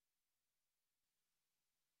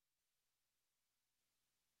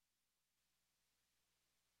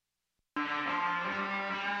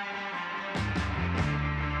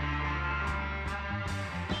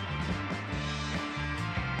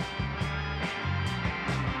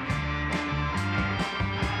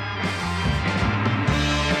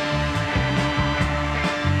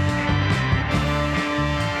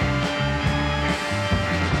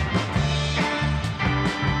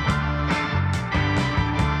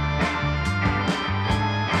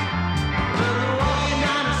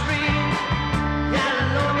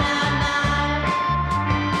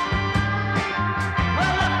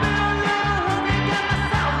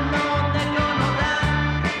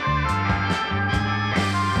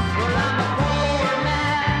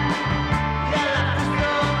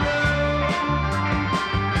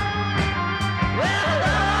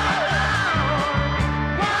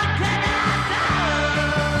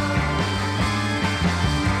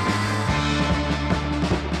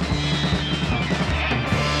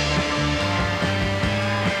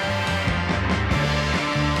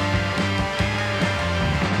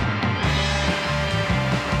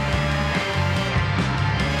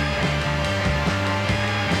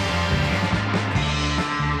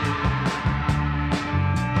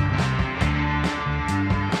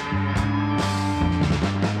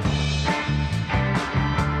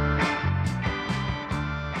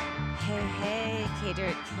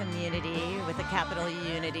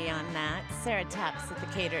Sarah Taps at the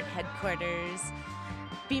K-Dirt headquarters,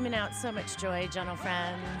 beaming out so much joy, gentle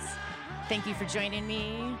friends. Thank you for joining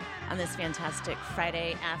me on this fantastic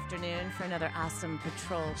Friday afternoon for another awesome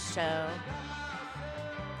patrol show.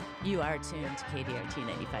 You are tuned to KDRT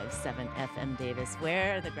 95.7 FM Davis,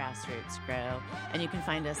 where the grassroots grow. And you can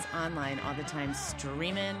find us online all the time,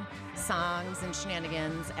 streaming songs and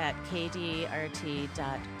shenanigans at kdrt.org.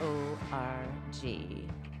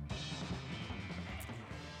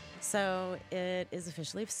 So it is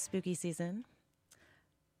officially spooky season.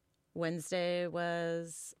 Wednesday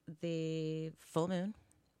was the full moon.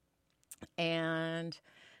 And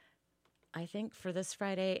I think for this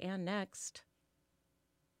Friday and next,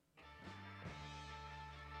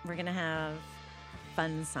 we're going to have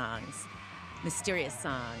fun songs, mysterious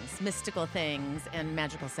songs, mystical things, and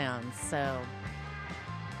magical sounds. So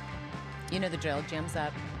you know the drill. Jams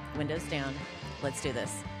up, windows down. Let's do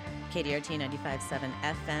this. KDRT 95.7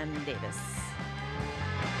 FM Davis.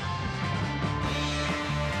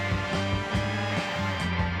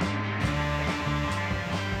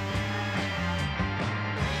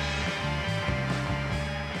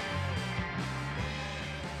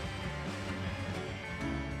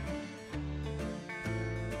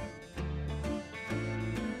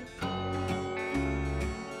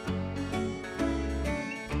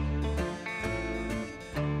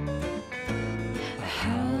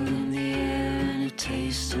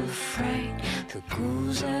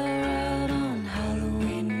 Ghouls are out on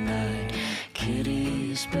Halloween night.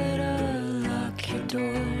 Kitties, better lock your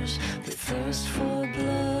doors. They thirst for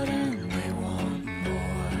blood and they want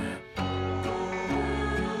more.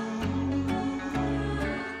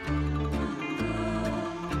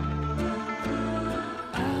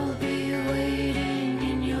 I'll be waiting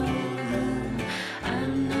in your room.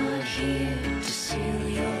 I'm not here to seal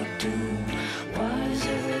your doom. Why is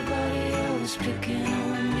everybody always picking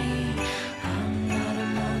on me?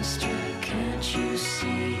 Can't you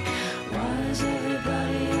see? Why is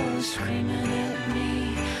everybody always screaming at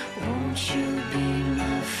me? Won't you be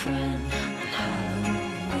my friend on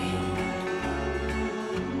Halloween?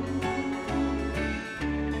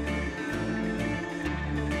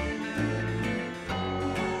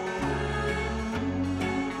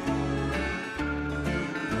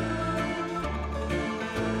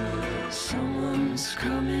 Someone's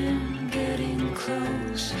coming, getting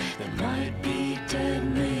close. They might be dead,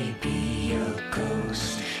 maybe a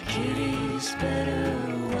ghost. Kitties, better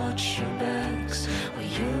watch your backs, or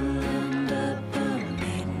you'll end up a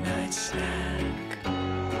midnight snack.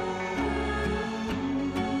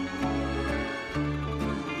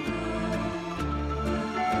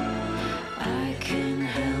 I can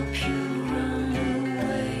help you run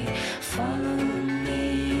away. Follow me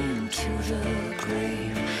into the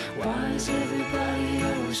grave. Why is everybody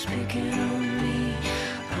always picking on me?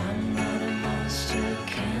 I'm not a monster,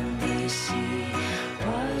 can they see?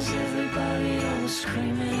 Why is everybody always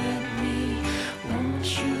screaming at me? Won't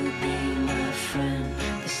you be my friend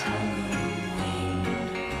this Halloween?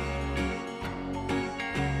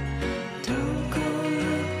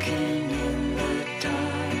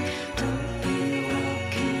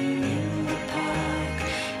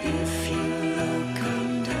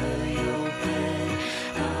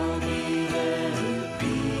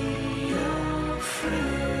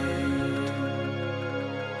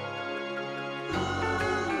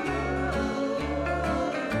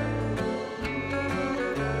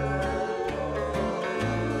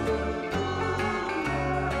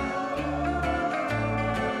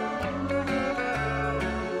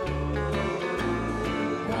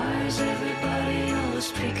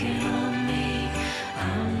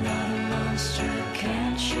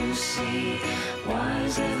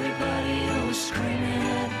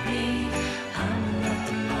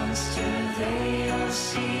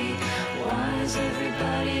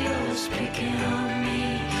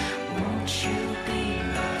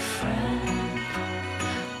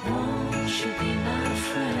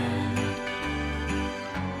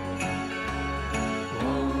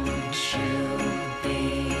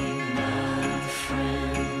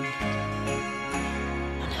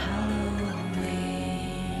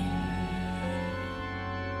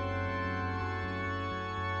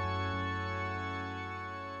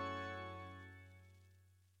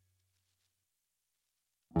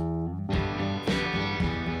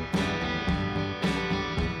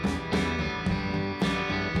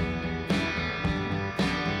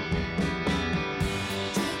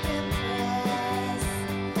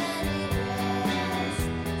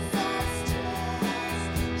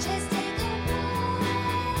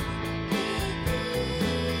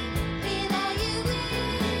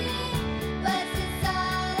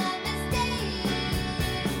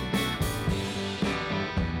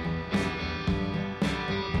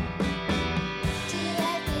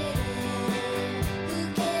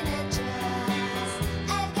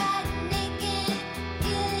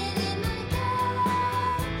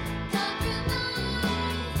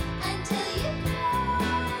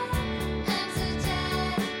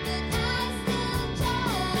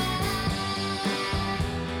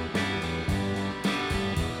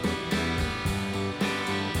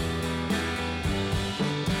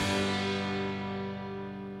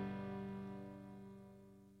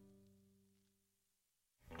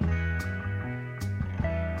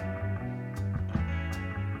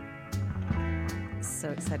 so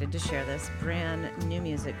excited to share this brand new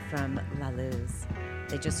music from La Luz.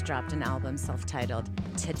 They just dropped an album self-titled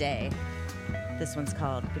Today. This one's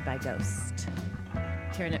called Goodbye Ghost.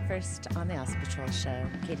 Hearing it first on the House Patrol Show,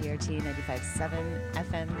 KDRT 95.7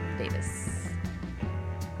 FM Davis.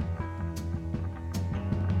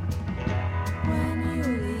 When you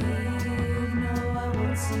leave, no, I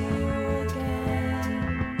won't see you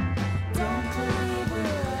again. Don't believe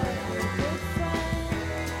we're ever good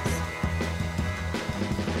friends.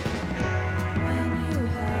 When you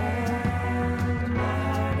held my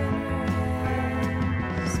heart in your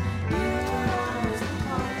hands, you were always the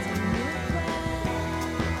part in your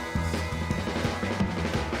plans.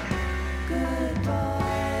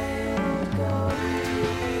 Goodbye, old ghost,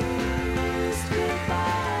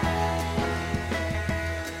 goodbye.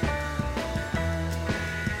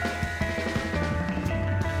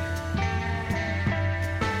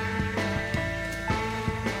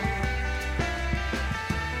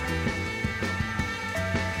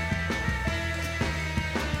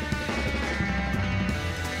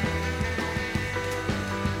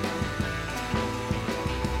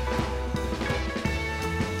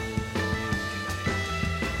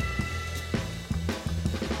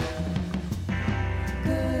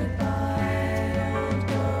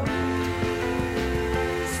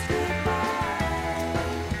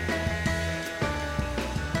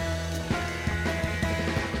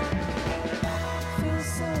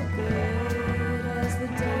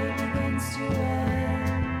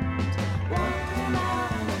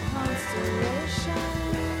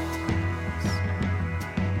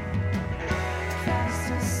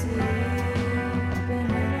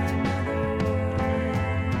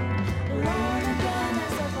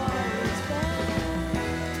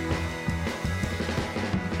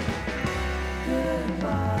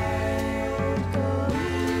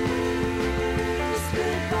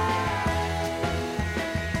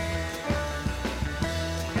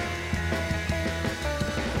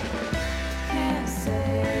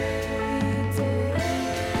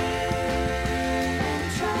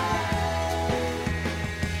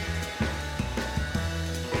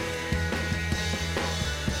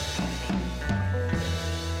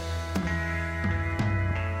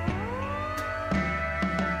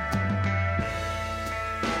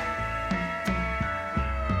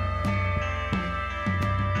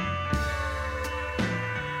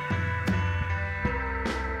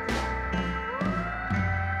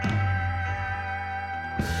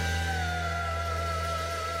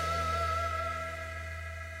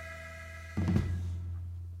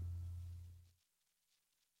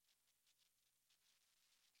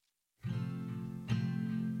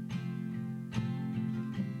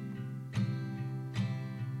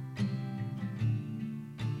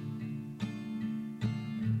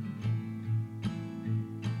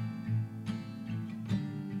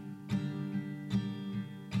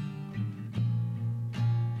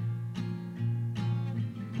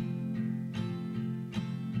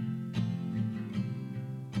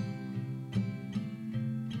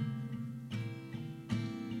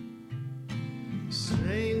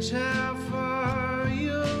 Strange how far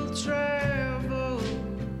you'll travel,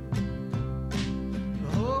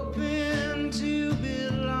 hoping to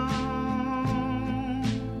belong.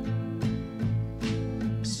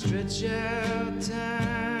 Stretch out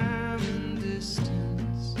time and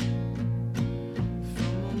distance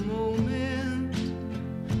from a moment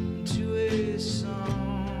to a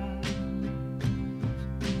song.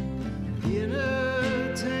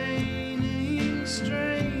 Entertaining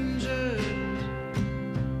strangers,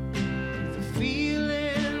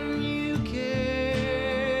 feeling you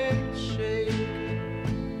can't shake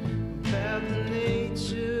about the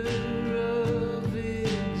nature of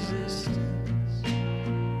existence,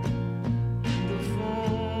 the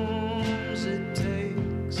forms it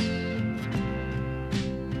takes.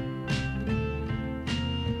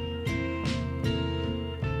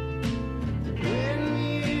 When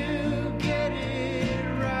you get it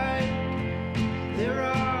right, there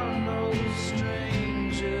are no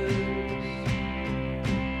strangers.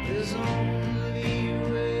 There's only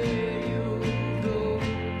where you'll go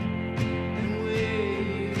and where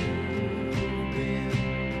you've been.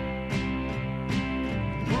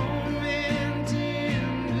 Moment in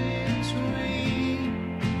between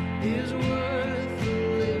is worth the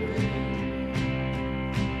living,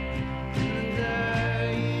 and the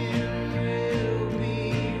dying will be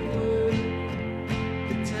worth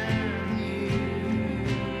the time you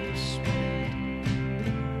spend.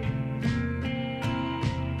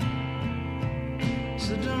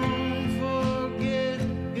 So don't forget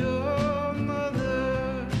your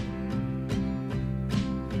mother,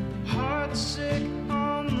 heart sick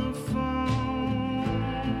on the phone.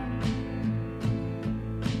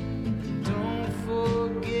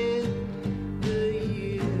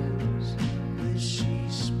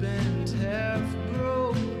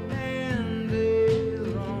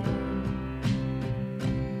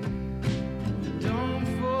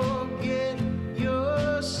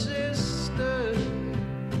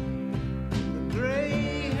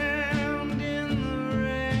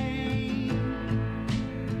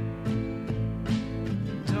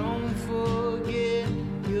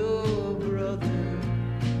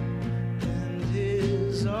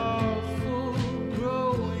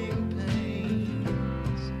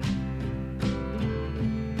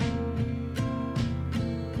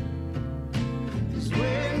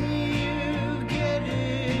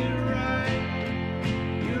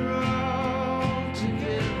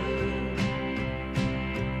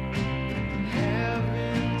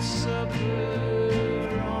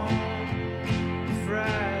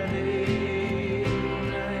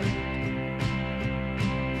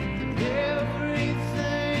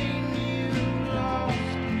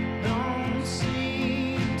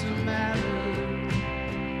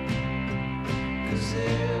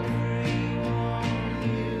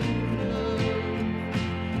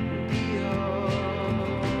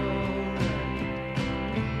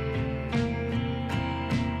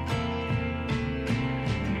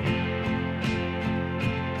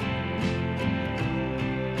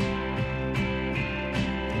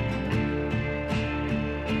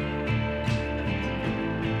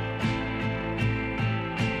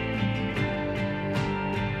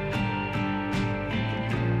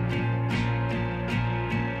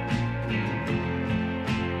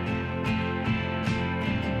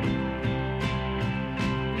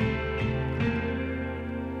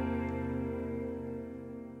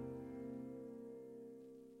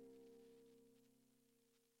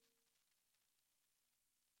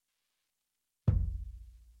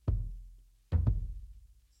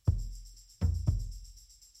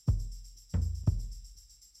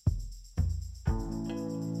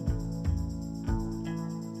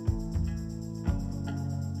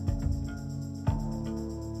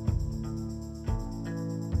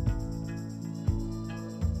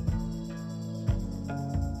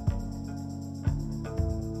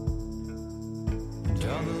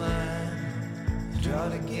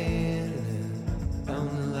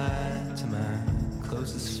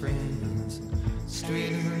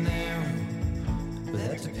 straight and narrow, but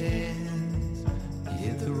that depends. You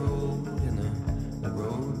hit the road and the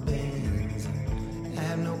road bends. I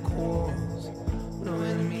have no quarrels, no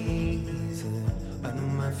enemies. I know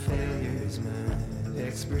my failures, my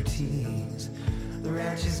expertise. The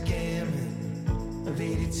righteous gammon of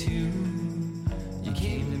 82. You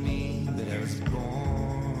came to me, but I was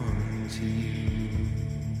born to you.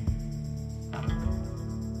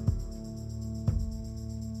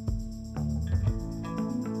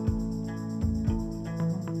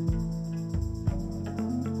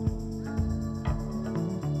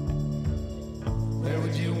 Where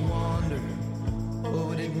would you wander? What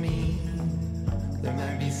would it mean? There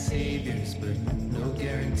might be saviors, but no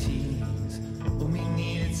guarantees. But we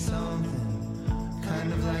needed something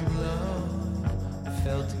kind of like love.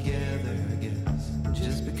 Fell together, I guess,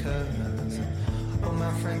 just because. Oh,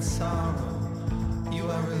 my friend, sorrow, you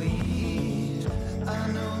are relieved. I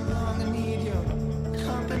no longer need your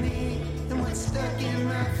company, and what's stuck in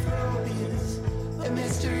my throat is a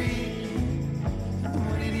mystery. And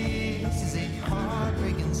what it is a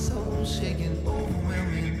heartbreaking, soul-shaking,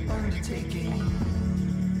 overwhelming undertaking.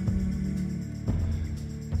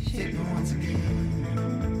 Hit me once again.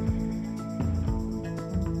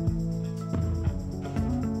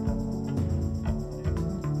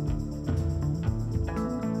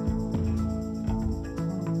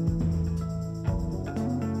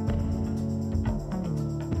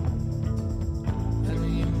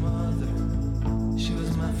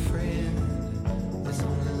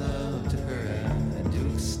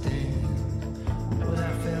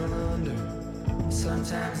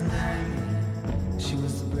 Sometimes nightly, she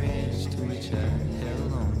was the branch to which I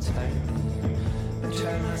held on tightly. I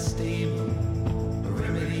tried my stable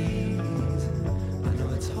remedies. I know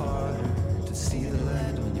it's harder to see the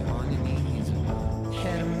light when you're on your knees.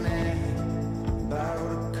 Had a man,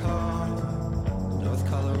 borrowed a car, North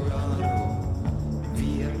Colorado,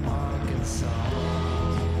 via Arkansas.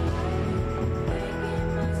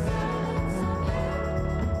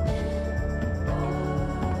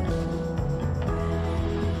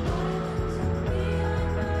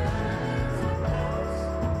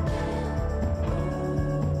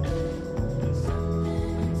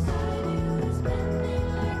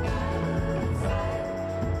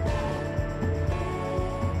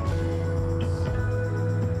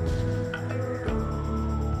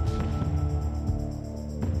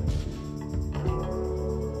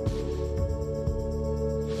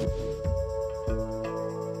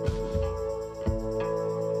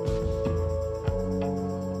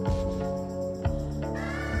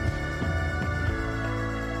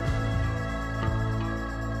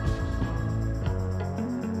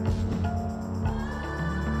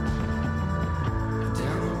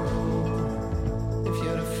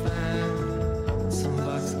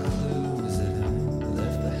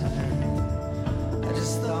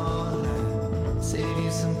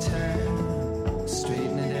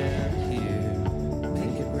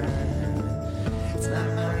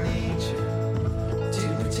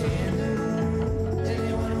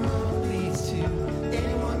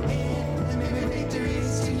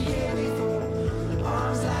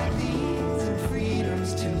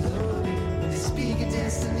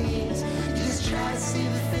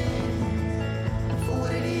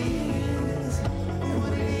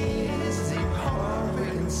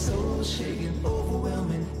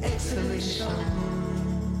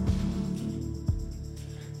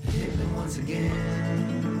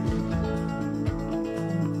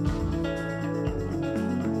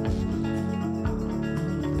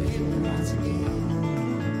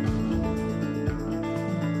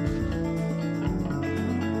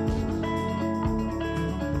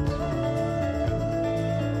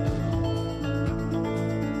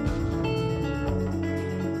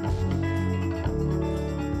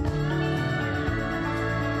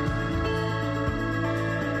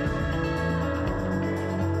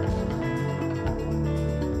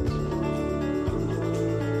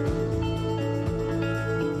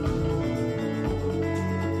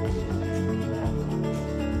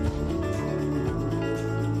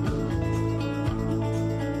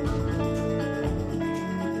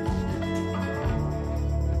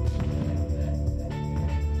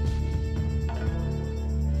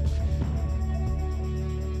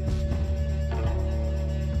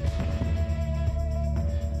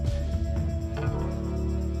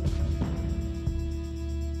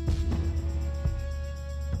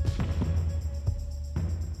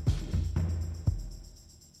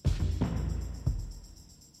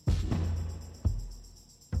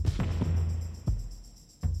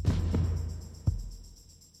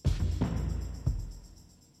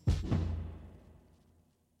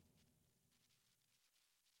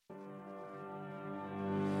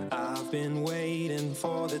 been waiting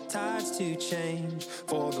for the tides to change,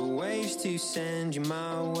 for the waves to send you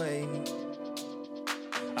my way.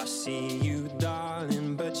 I see you,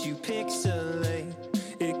 darling, but you pixelate.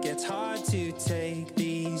 It gets hard to take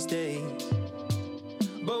these days,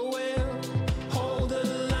 but we'll hold the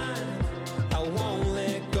line. I won't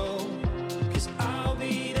let go, 'cause I'll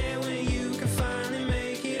be there when you can finally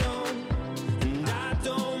make it home. And I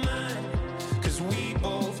don't mind, 'cause we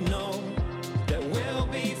both know that we'll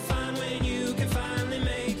be fine when you can finally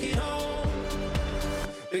make it home.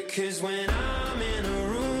 Because when I'm in a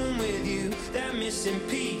room with you, that missing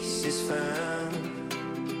piece is found.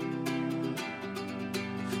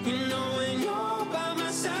 You know when you're by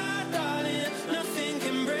my side, darling, nothing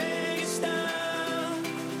can break us down.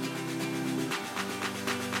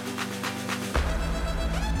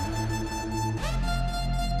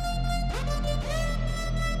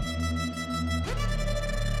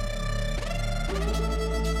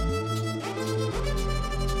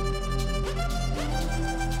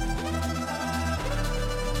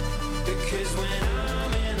 Because when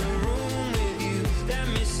I'm in a room with you, that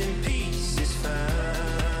missing piece is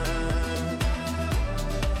found.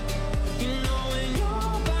 You know when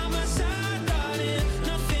you're by my side, darling,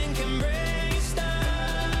 nothing can break us down.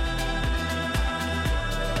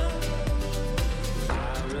 I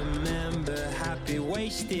remember happy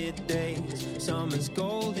wasted days, summer's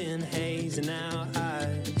golden haze in our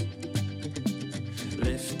eyes,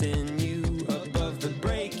 lifting you above the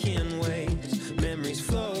breaking waves, memories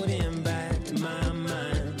floating back to my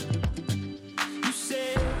mind. You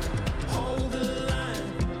said, hold the line,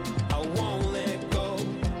 I won't let go,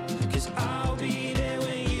 'cause I'll be there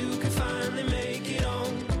when you can finally make it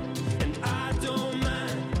home. And I don't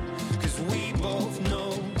mind, 'cause we both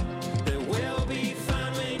know that we'll be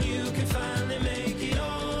fine when you can finally make it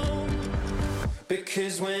home.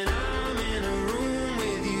 Because when I'm in a room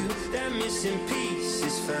with you, that missing piece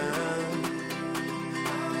is found.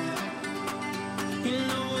 You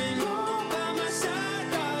know when you're by my side,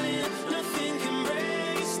 darling, nothing can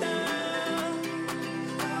break us down.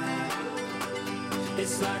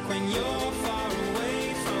 It's like when you're far away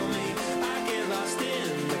from me, I get lost in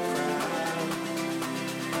the crowd.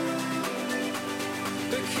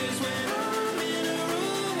 Because when I'm in a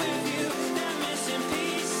room with you, that missing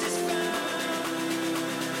piece is found.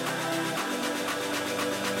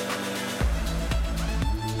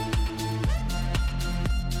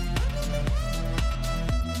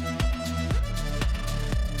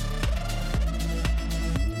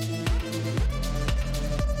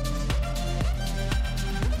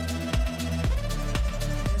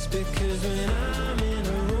 It's because when I'm in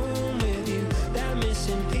a room with you, that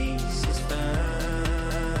missing piece is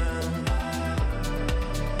found.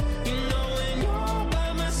 You know when you're by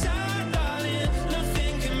my side, darling,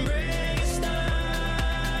 nothing can break us down.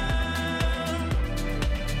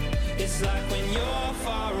 It's like when you're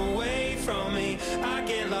far away from me, I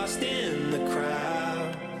get lost in the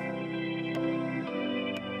crowd.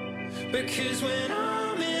 Because when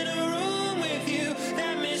I'm in a room with you,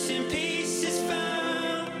 that missing piece is found.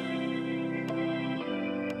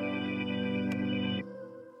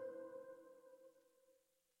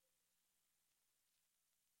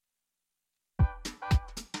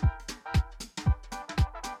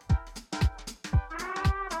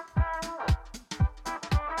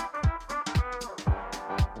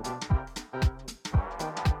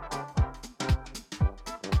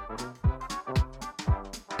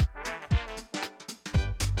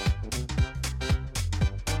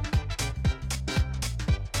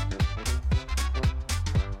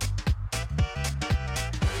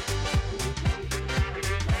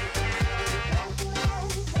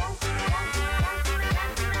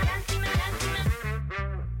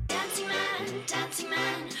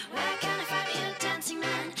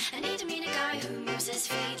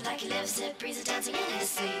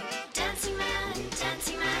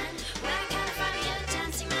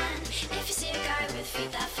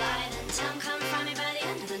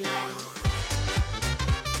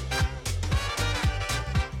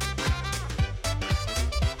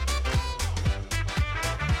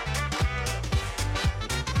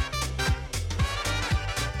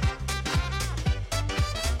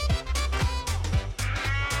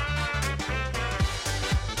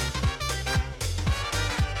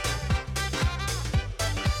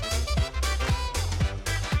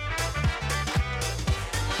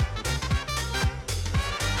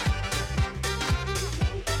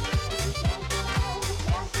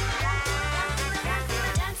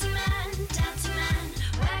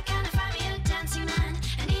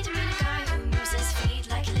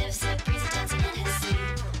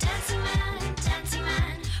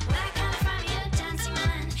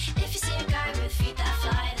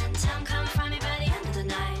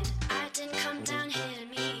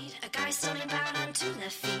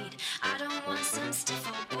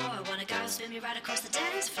 right across the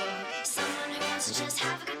dance floor. Someone who wants to just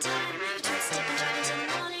have a good time. Who twists up and drive into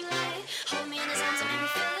the morning light. Hold me in his arms and make me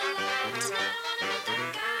feel alive. Tonight I wanna meet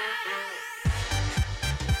that guy.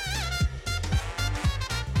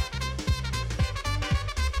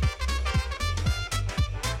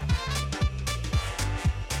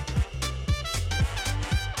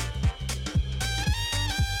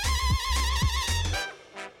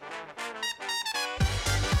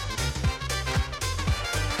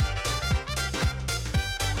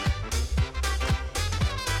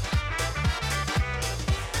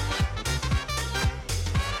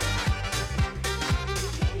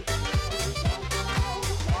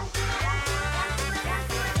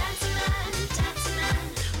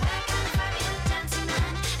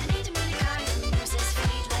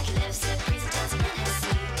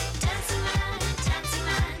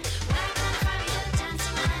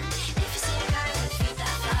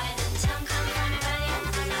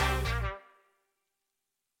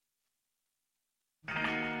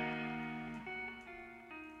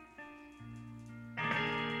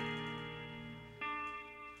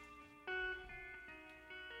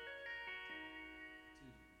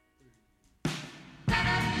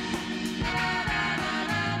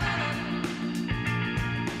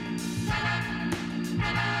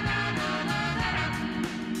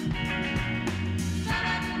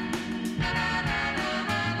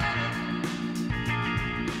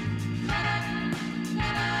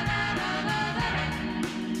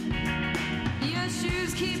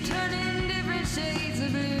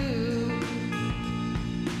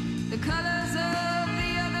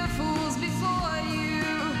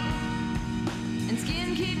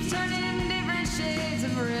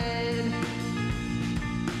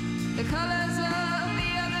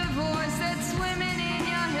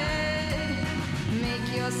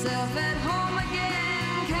 Yourself at home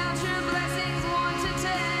again. Count your blessings 1 to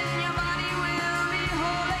 10. Your body will be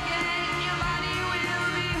whole again. Your body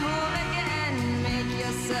will be whole again. Make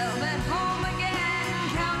yourself at home again.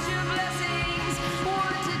 Count your blessings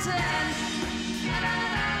 1 to 10.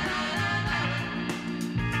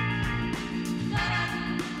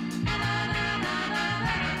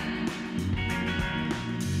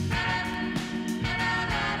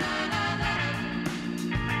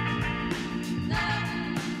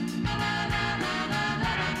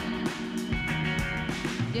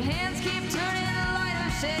 Your hands keep turning lighter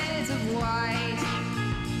shades of white.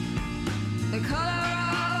 The color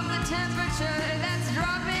of the temperature that's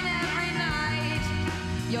dropping every night.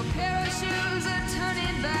 Your pair of shoes are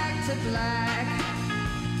turning back to black.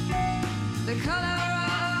 The color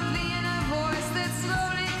of the inner voice that's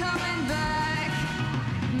slowly coming back.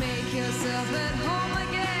 Make yourself at home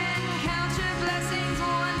again. Count your blessings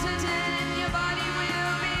 1 to 10. Your body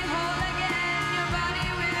will be whole again. Your body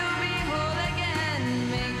will be whole again.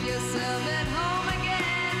 Make yourself at home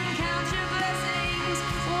again. Count your blessings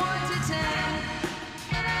 1 to 10.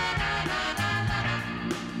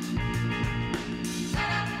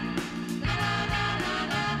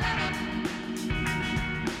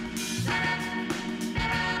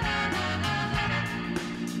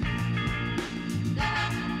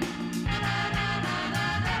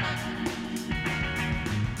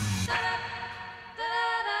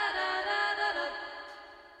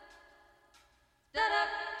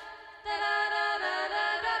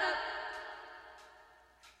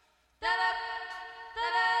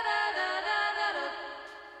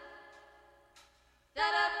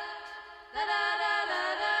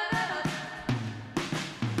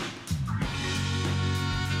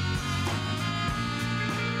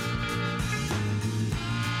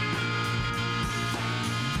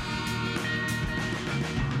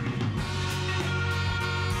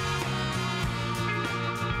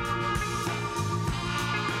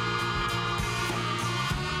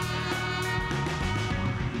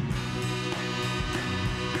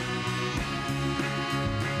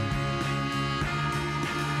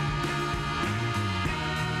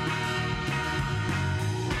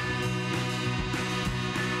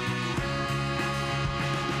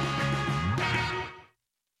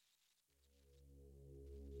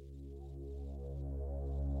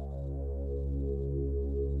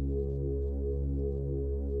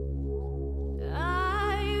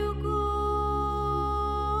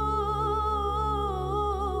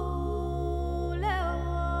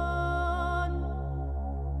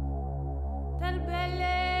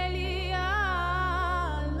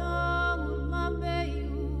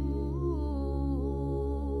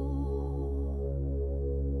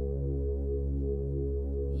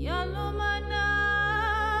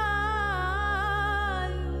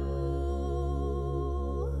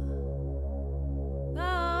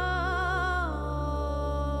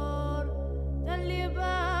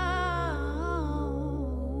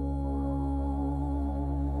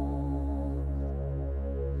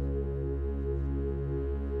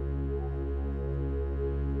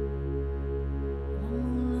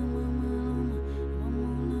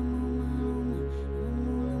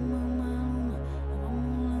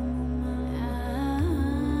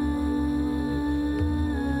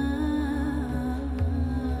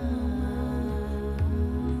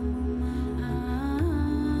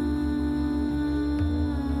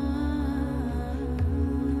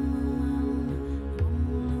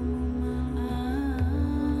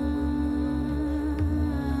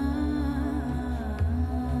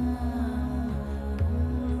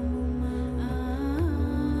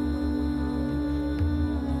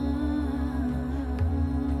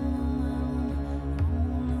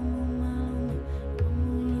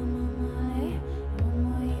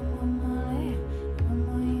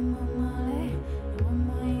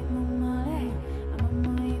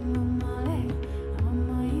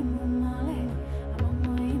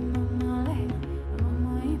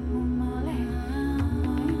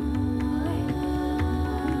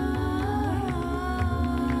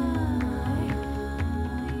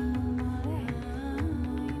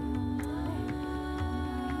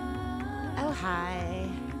 Hi,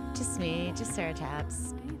 just me, just Sarah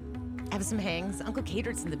Taps. I have some hangs. Uncle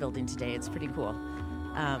Catert's in the building today. It's pretty cool.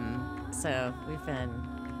 So we've been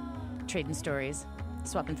trading stories,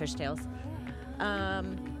 swapping fishtails.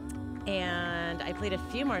 And I played a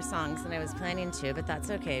few more songs than I was planning to, but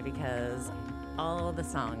that's okay because all the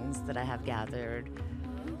songs that I have gathered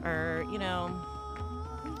are,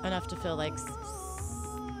 enough to feel like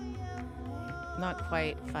not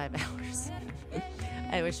quite 5 hours.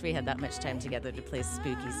 I wish we had that much time together to play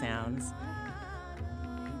spooky sounds.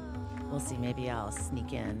 We'll see, maybe I'll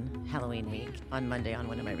sneak in Halloween week on Monday on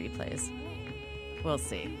one of my replays. We'll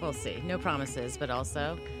see. No promises, but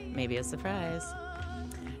also maybe a surprise.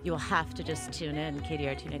 You will have to just tune in,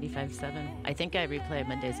 KDR 295.7. I think I replay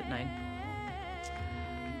Mondays at 9.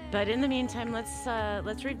 But in the meantime,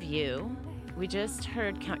 let's review. We just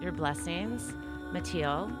heard Count Your Blessings,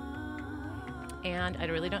 Mathiel. And I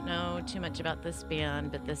really don't know too much about this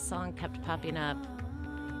band, but this song kept popping up.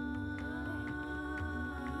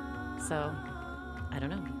 So, I don't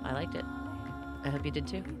know. I liked it. I hope you did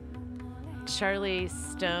too. Charlie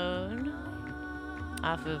Stone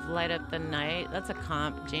off of Light Up the Night. That's a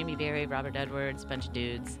comp. Jamie Berry, Robert Edwards, bunch of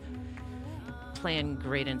dudes playing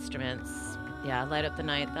great instruments. Yeah, Light Up the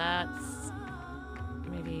Night. That's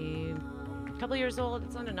maybe a couple years old.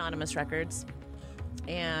 It's on Anonymous Records.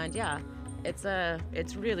 And yeah, it's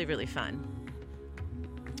really, really fun.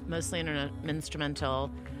 Mostly instrumental.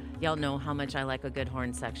 Y'all know how much I like a good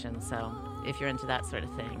horn section, so if you're into that sort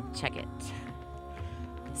of thing, check it.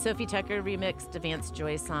 Sophie Tucker remixed Advanced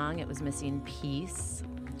Joy song. It was Missing Piece.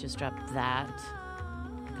 Just dropped that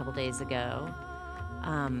a couple days ago.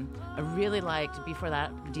 I really liked, before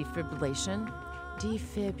that, Defibrillation,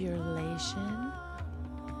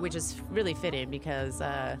 which is really fitting because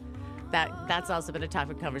that's also been a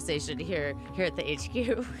topic of conversation here at the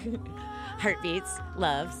HQ. Heartbeats,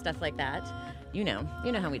 love, stuff like that. You know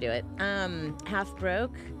how we do it. Half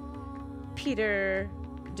Broke, Peter,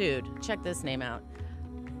 dude, check this name out.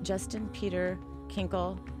 Justin Peter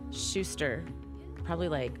Kinkle Schuster, probably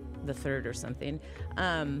like the third or something,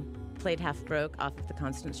 played Half Broke off of the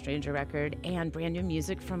Constant Stranger record, and brand new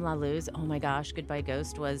music from La Luz. Oh my gosh, Goodbye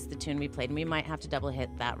Ghost was the tune we played, and we might have to double hit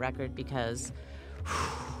that record because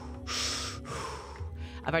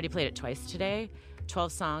I've already played it twice today.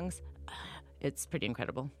 12 songs. It's pretty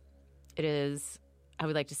incredible. It is, I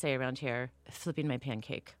would like to say around here, flipping my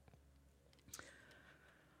pancake.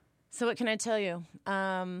 So what can I tell you?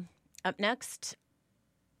 Up next,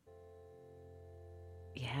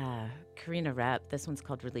 Karina Rep. This one's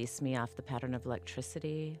called Release Me off the Pattern of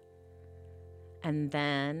Electricity. And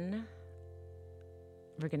then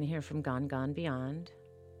we're going to hear from Gone Gone Beyond.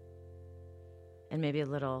 And maybe a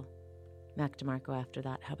little Mac DeMarco after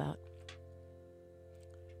that. How about?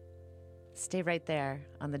 Stay right there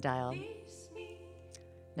on the dial.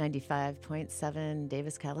 95.7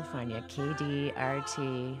 Davis, California,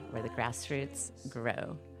 KDRT, where the grassroots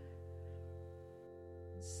grow.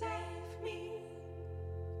 Save me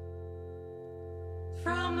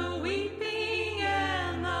from the weeping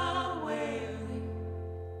and the wailing.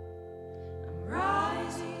 I'm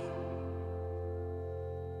rising.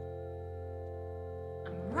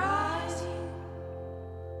 I'm rising.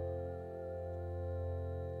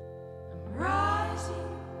 I'm rising.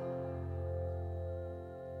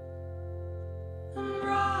 I'm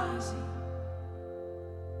rising.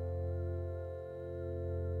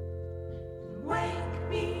 Wake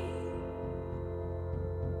me.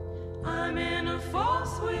 I'm in a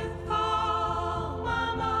force with all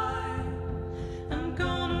my might. I'm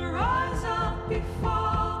gonna rise up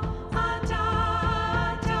before I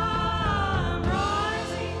die. I'm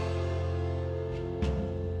rising.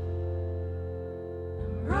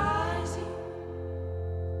 I'm rising.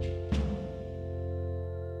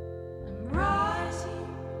 I'm rising.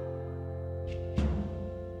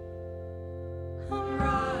 I'm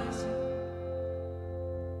rising.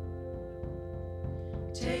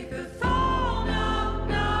 Take the thorn out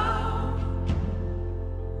now.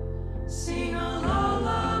 Sing a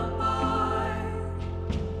lullaby.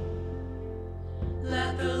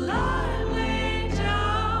 Let the light lay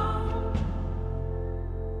down.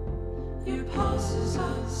 Your pulse is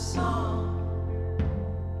a song.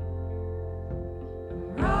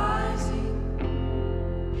 I'm rising.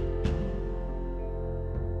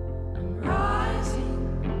 I'm rising.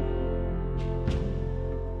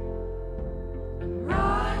 I'm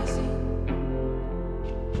rising.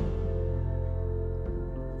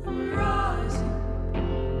 I'm rising.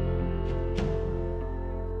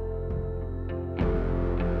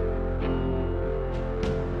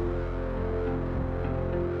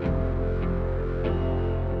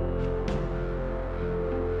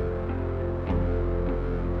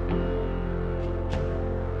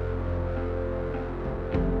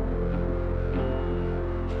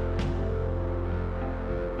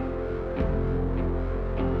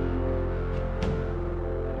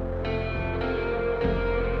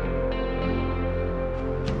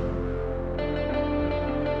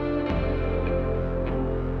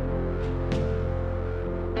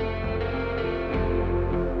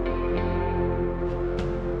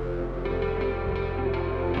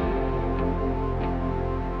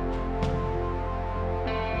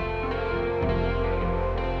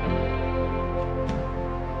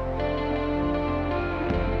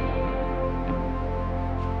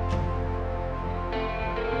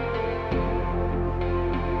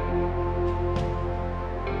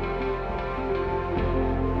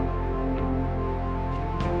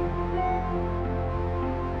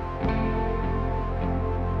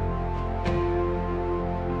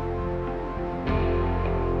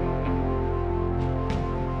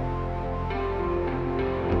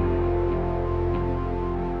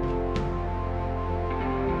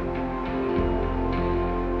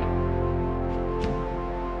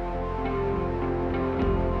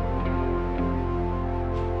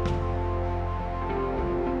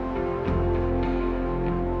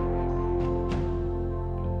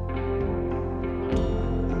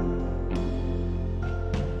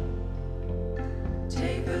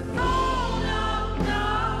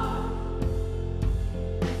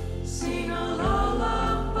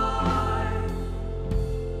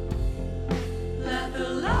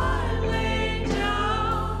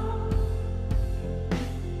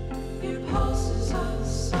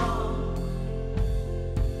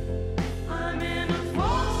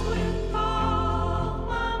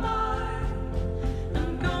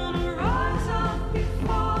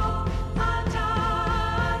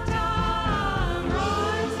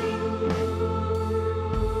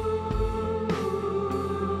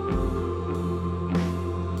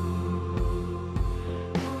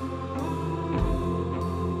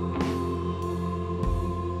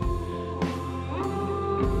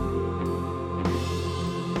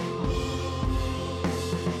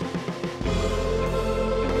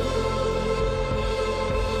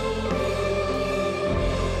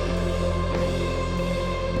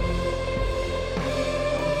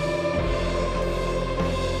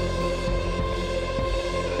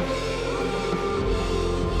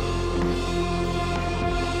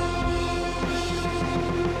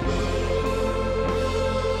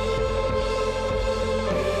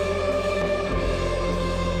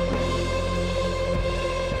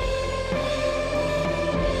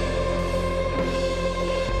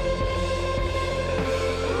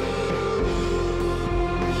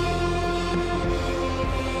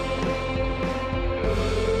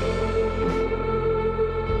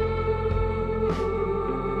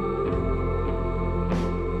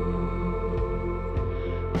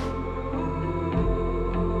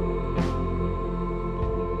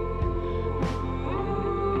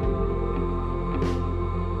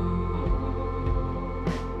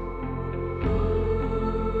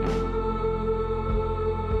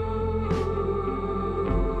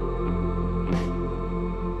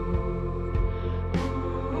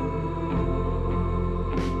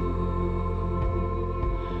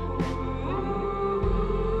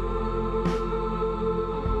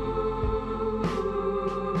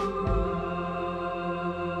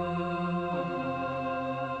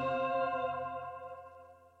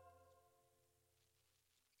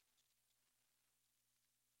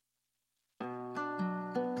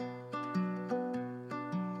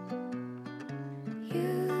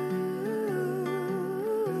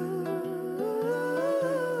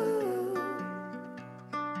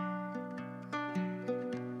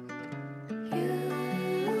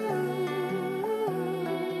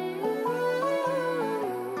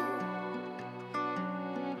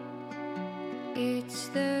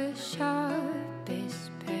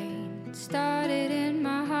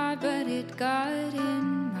 it got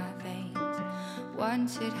in my veins.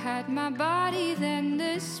 Once it had my body, then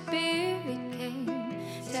the spirit came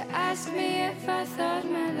to ask me if I thought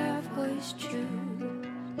my love was true.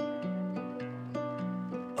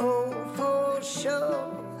 Oh, for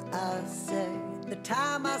sure, I say the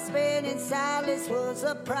time I spent in silence was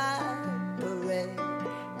a pride parade.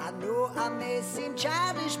 I know I may seem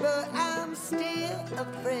childish, but I'm still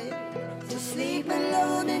afraid to sleep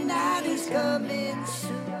alone at night is coming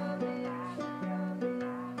soon.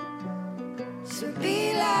 So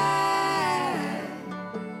be like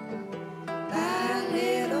my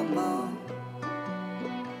little moon.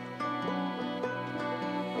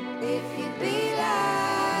 If you be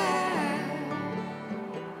like,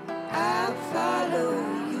 I'll follow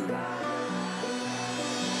you.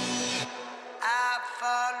 I'll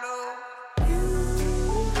follow you.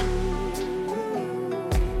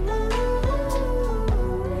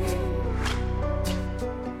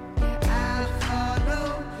 Yeah, I'll follow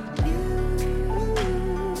you.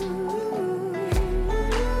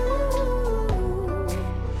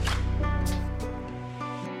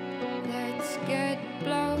 Let's get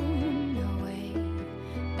blown away.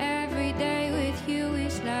 Every day with you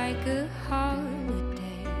is like a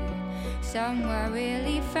holiday. Somewhere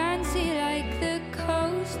really fancy like the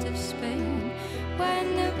coast of Spain,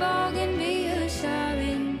 when the bougainvilleas are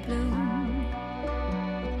in bloom.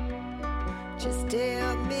 Just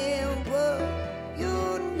tell me what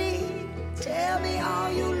you need. Tell me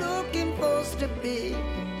all you looking for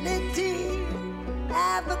stability.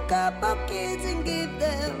 Have a couple kids and give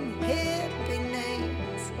them happy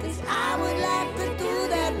names. 'Cause I would like to do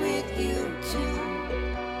that with you too.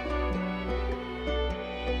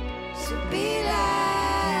 So be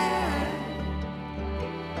like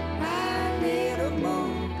my little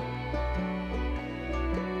moon.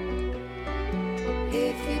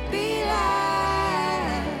 If you be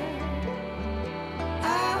like,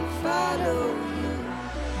 I'll follow you.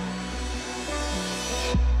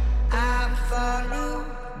 I'll follow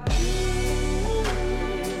you.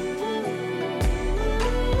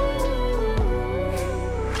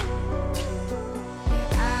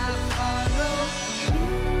 I'll follow you.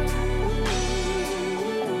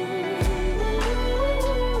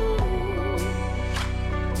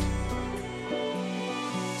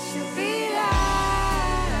 So be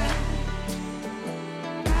like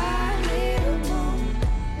my little moon.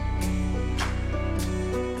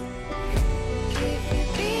 If you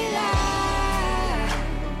be like,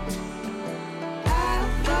 I'll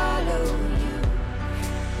follow you.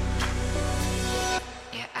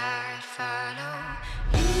 Yeah, I'll follow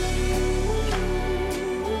you.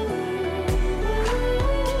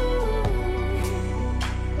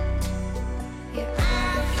 Yeah,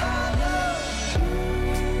 I'll follow you.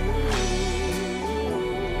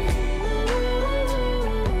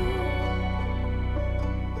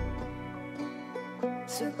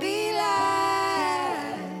 So be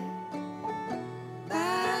like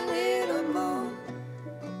my little moon.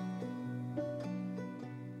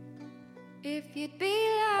 If you'd be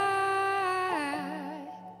like,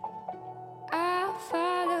 I'll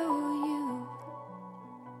follow you.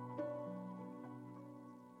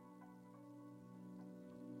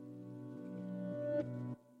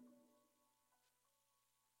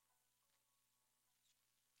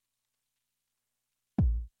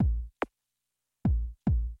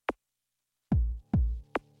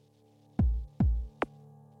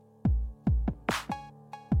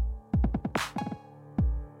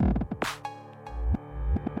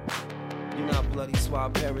 You're not bloody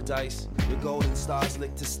swab paradise. Your golden stars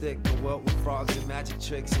licked to stick. A world with frogs and magic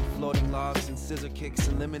tricks and floating logs and scissor kicks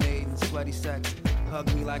and lemonade and sweaty sex. Hug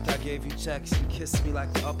me like I gave you checks and kiss me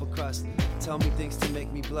like the upper crust. Tell me things to make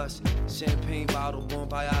me blush. Champagne bottle, bon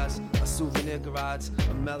voyage. A souvenir garage.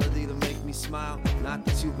 A melody to make me smile. Not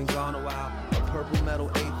that you've been gone a while. A purple medal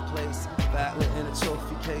 8th place. Battler in a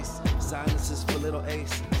trophy case. Silences for little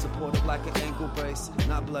ace. Supportive like an ankle brace.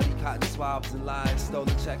 Not bloody cotton swabs and lies.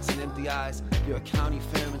 Stolen checks and empty eyes. You're a county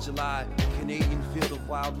fair in July. Canadian field of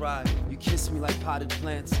wild ride. You kiss me like potted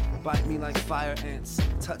plants. Bite me like fire ants.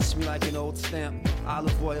 Touch me like an old stamp.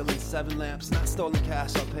 Olive oil and 7 lamps. Not stolen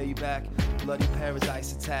cash, I'll pay you back. Bloody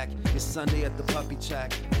paradise attack. It's Sunday at the puppy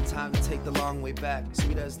track. And time to take the long way back.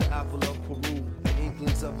 Sweet as the apple of Peru. The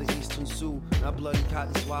inklings of the Eastern Sioux. Not bloody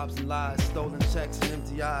cotton swabs and lies. Stolen checks and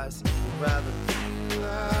empty eyes. You'd rather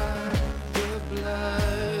The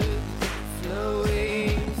blood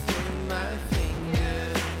flowing through my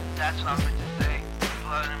fingers. That's what I meant to say.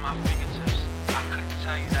 Blood in my fingertips. I couldn't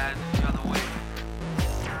tell you that the other way.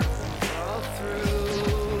 All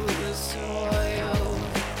through the soil,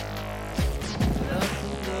 up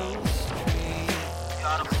in those streams.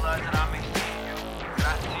 You're the blood that I mix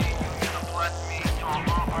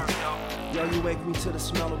Yo, you wake me to the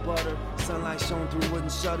smell of butter. Sunlight shone through wooden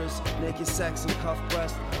shutters. Naked sex and cuffed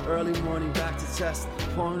breast. Early morning back to test.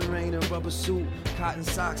 Pouring rain and rubber suit. Cotton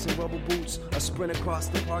socks and rubber boots. A sprint across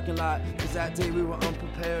the parking lot. Cause that day we were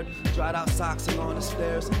unprepared. Dried out socks along the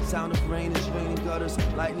stairs. Sound of rain and draining gutters.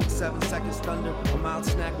 Lightning, 7 seconds thunder. A mild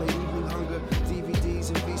snack late evening hunger. DVDs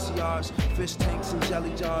and VCRs. Fish tanks and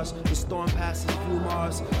jelly jars. The storm passes through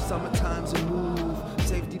Mars. Summertime's a moon move.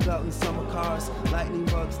 Safety belt in summer cars. Lightning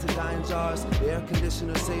bugs to dying jars. The air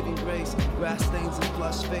conditioner saving grace. Grass stains and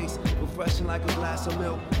flush face. Refreshing like a glass of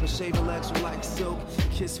milk. The shaven legs were like silk.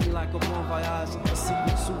 Kiss me like a bon voyage. A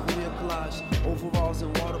secret souvenir collage. Overalls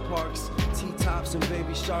and water parks. T-tops and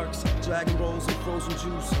baby sharks. Dragon rolls and frozen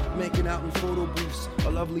juice. Making out in photo booths.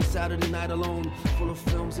 A lovely Saturday night alone. Full of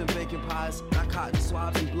films and bacon pies. Not cotton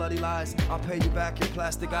swabs and bloody lies. I'll pay you back your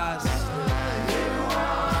plastic eyes.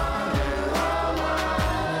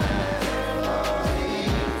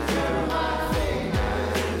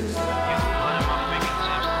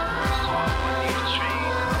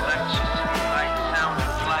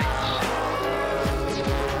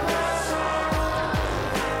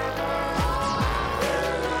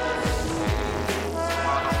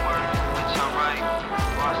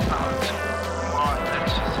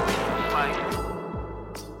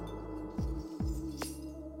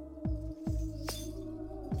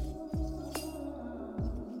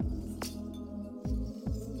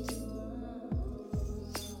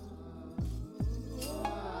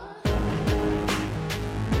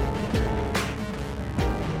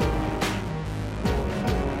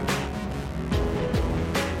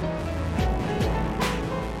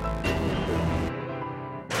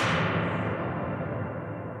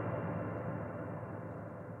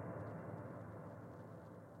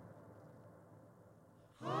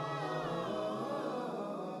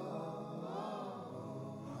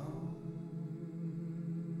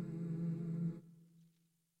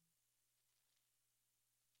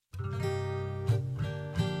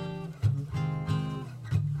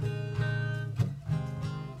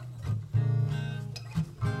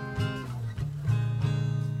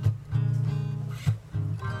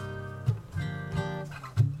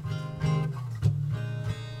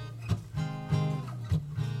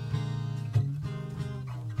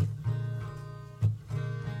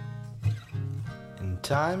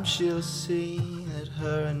 Time she'll see that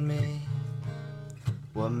her and me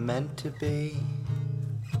were meant to be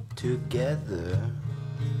together.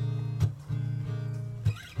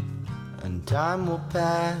 And time will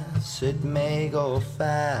pass, it may go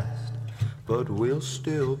fast, but we'll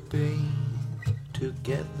still be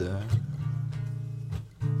together.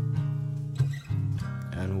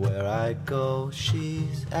 And where I go,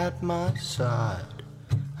 she's at my side,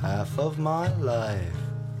 half of my life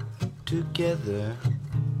together.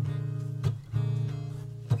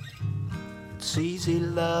 It's easy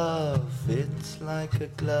love, it's like a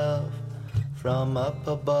glove from up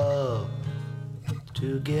above,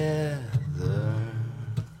 together.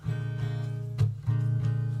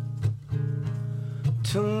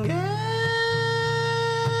 Together.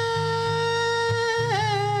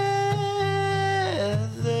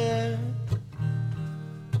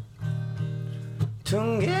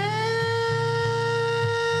 Together.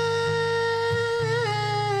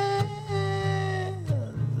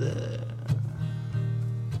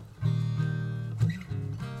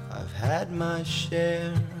 Had my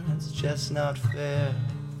share, it's just not fair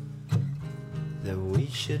that we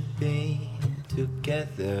should be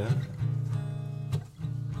together.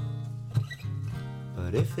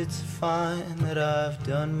 But if it's fine that I've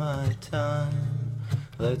done my time,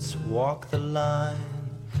 let's walk the line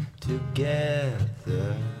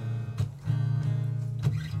together.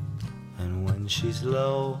 And when she's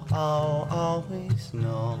low, I'll always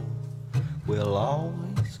know we'll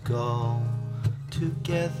always go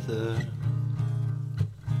together.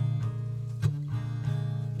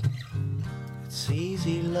 It's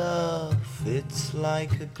easy love, it's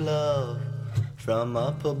like a glove from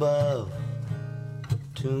up above,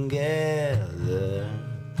 together.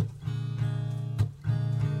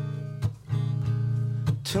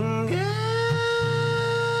 Together.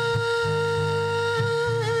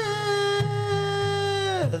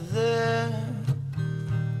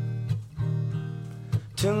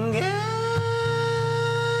 Together.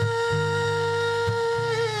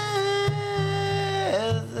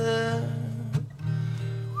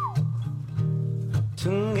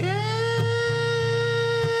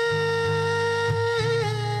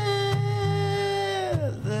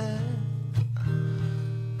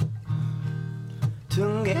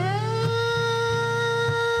 Together.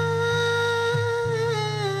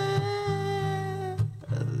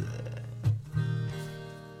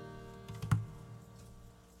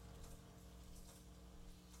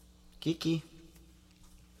 Kiki.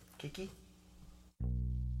 Kiki?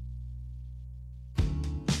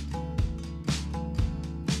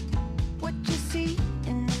 What you see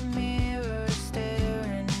in the mirror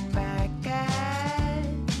staring back at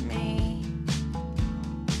me?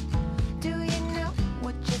 Do you know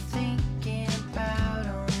what you're thinking about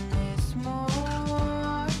on this morning?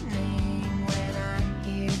 When I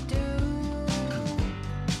hear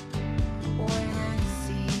when I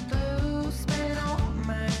see blue, spend all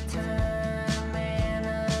my time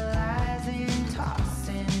analyzing,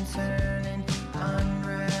 tossing, turning,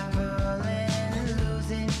 unraveling,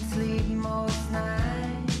 losing sleep most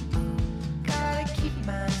nights. Gotta keep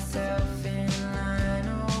myself in line,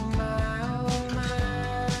 oh my,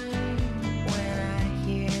 when I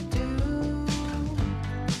hear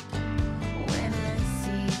when I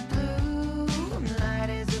see blue, I'm light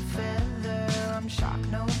as a feather, I'm shocked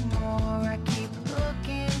no more, I keep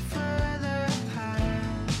looking further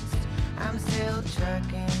past. I'm still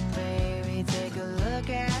trucking, baby, take a look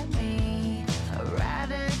at me,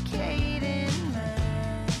 eradicating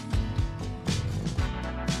man.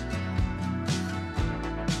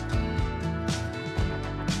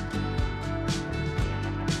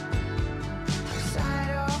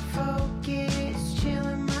 Side off focus,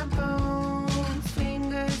 chilling my bones,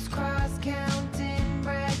 fingers crossed, counting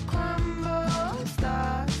bread crumbles,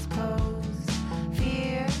 thoughts pose,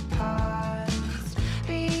 fear paused,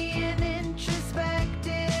 being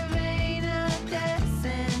introspective ain't a death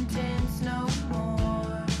sentence no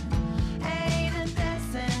more, ain't a death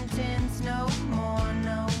sentence no more,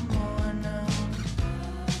 no more, no.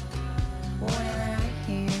 When I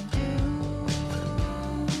hear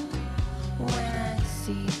when I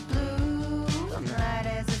see blue, I'm light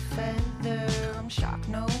as a feather, I'm shocked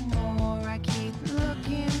no more, I keep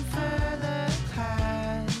looking further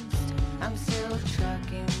past. I'm still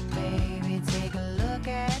trucking, baby, take a look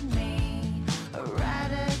at me,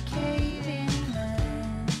 eradicating man.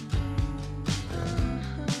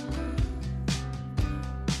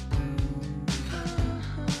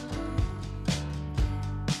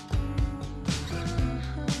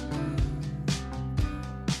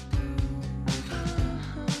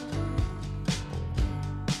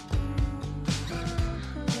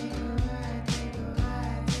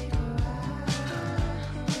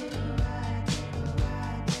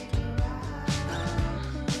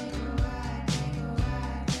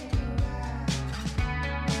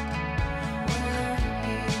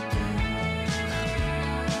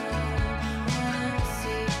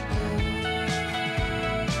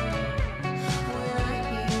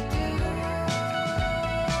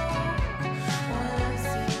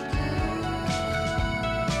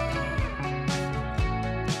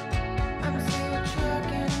 I'm still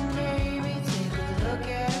trucking, baby, take a look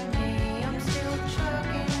at me. I'm still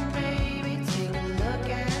trucking, baby, take a look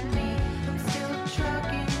at me. I'm still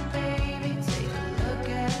trucking, baby, take a look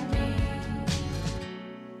at me.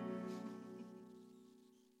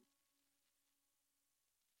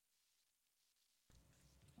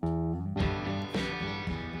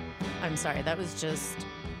 I'm sorry, that was just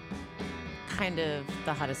kind of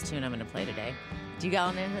the hottest tune I'm going to play today. Do you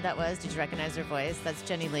all know who that was? Did you recognize her voice? That's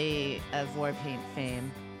Jenny Lee of Warpaint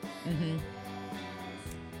fame.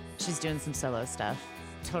 She's doing some solo stuff.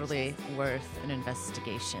 Totally worth an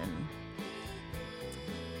investigation.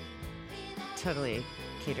 Totally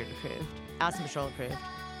Catered approved. Awesome Patrol approved.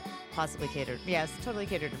 Possibly Catered. Yes, totally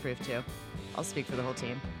Catered approved too. I'll speak for the whole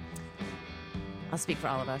team. I'll speak for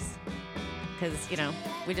all of us. Because, you know,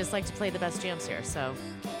 we just like to play the best jams here, so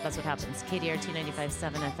that's what happens. KDRT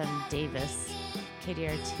 95.7 FM Davis,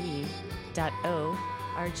 KDRT.org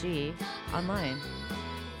online.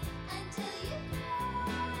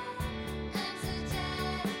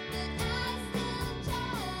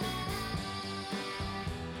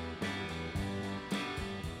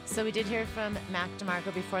 So we did hear from Mac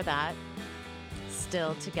DeMarco before that.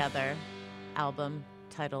 Still Together album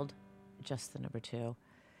titled Just the Number 2.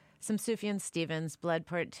 Some Sufjan Stevens, Blood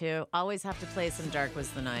Part 2. Always have to play some Dark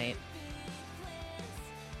Was the Night.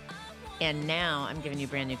 And now I'm giving you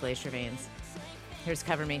brand new Glacier Veins. Here's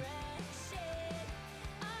Cover Me.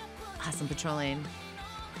 Awesome patrolling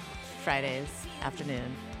Fridays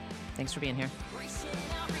afternoon. Thanks for being here.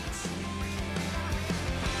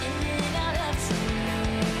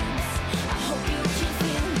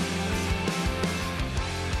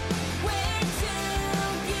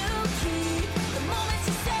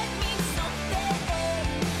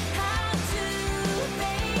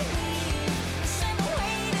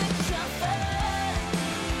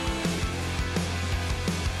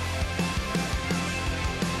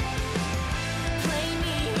 Play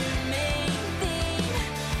me your main theme.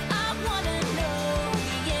 I wanna know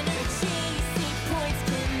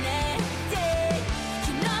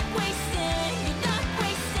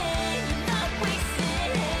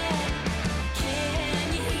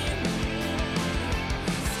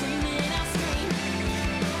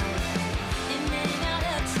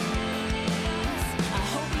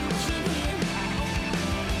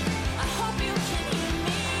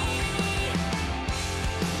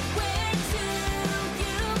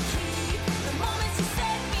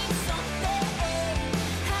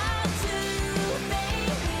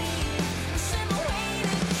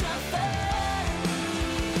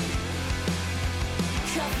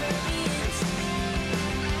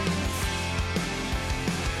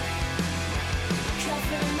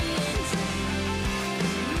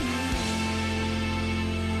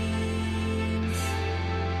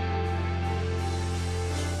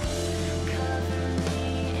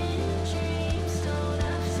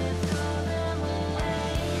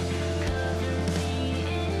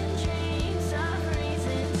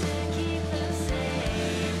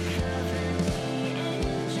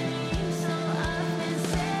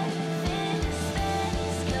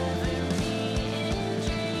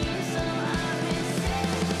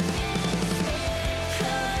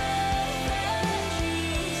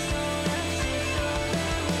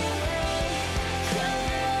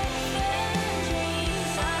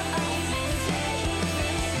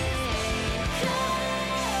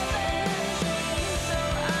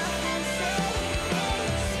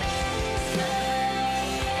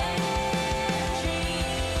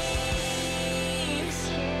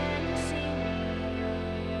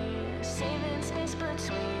space between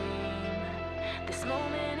this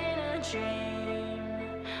moment and a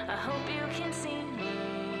dream. I hope you can see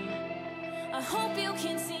me. I hope you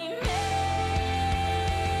can see me.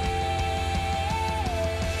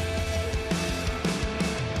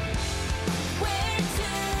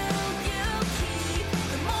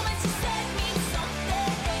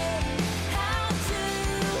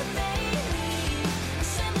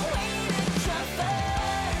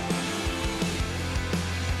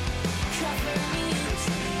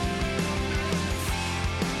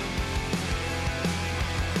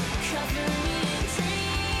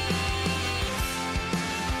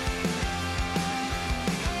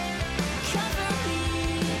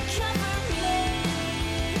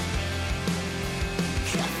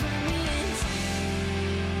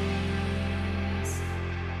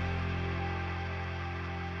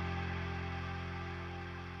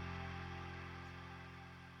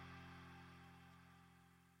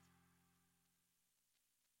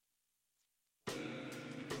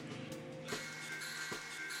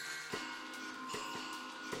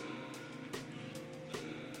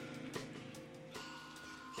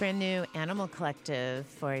 Brand new Animal Collective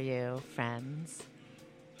for you, friends.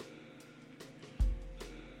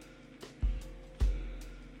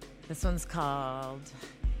 This one's called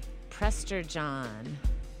Prester John.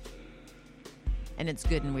 And it's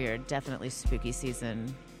good and weird. Definitely spooky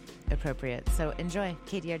season appropriate. So enjoy.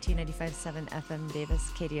 KDRT 95.7 FM Davis,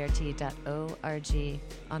 KDRT.org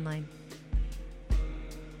online.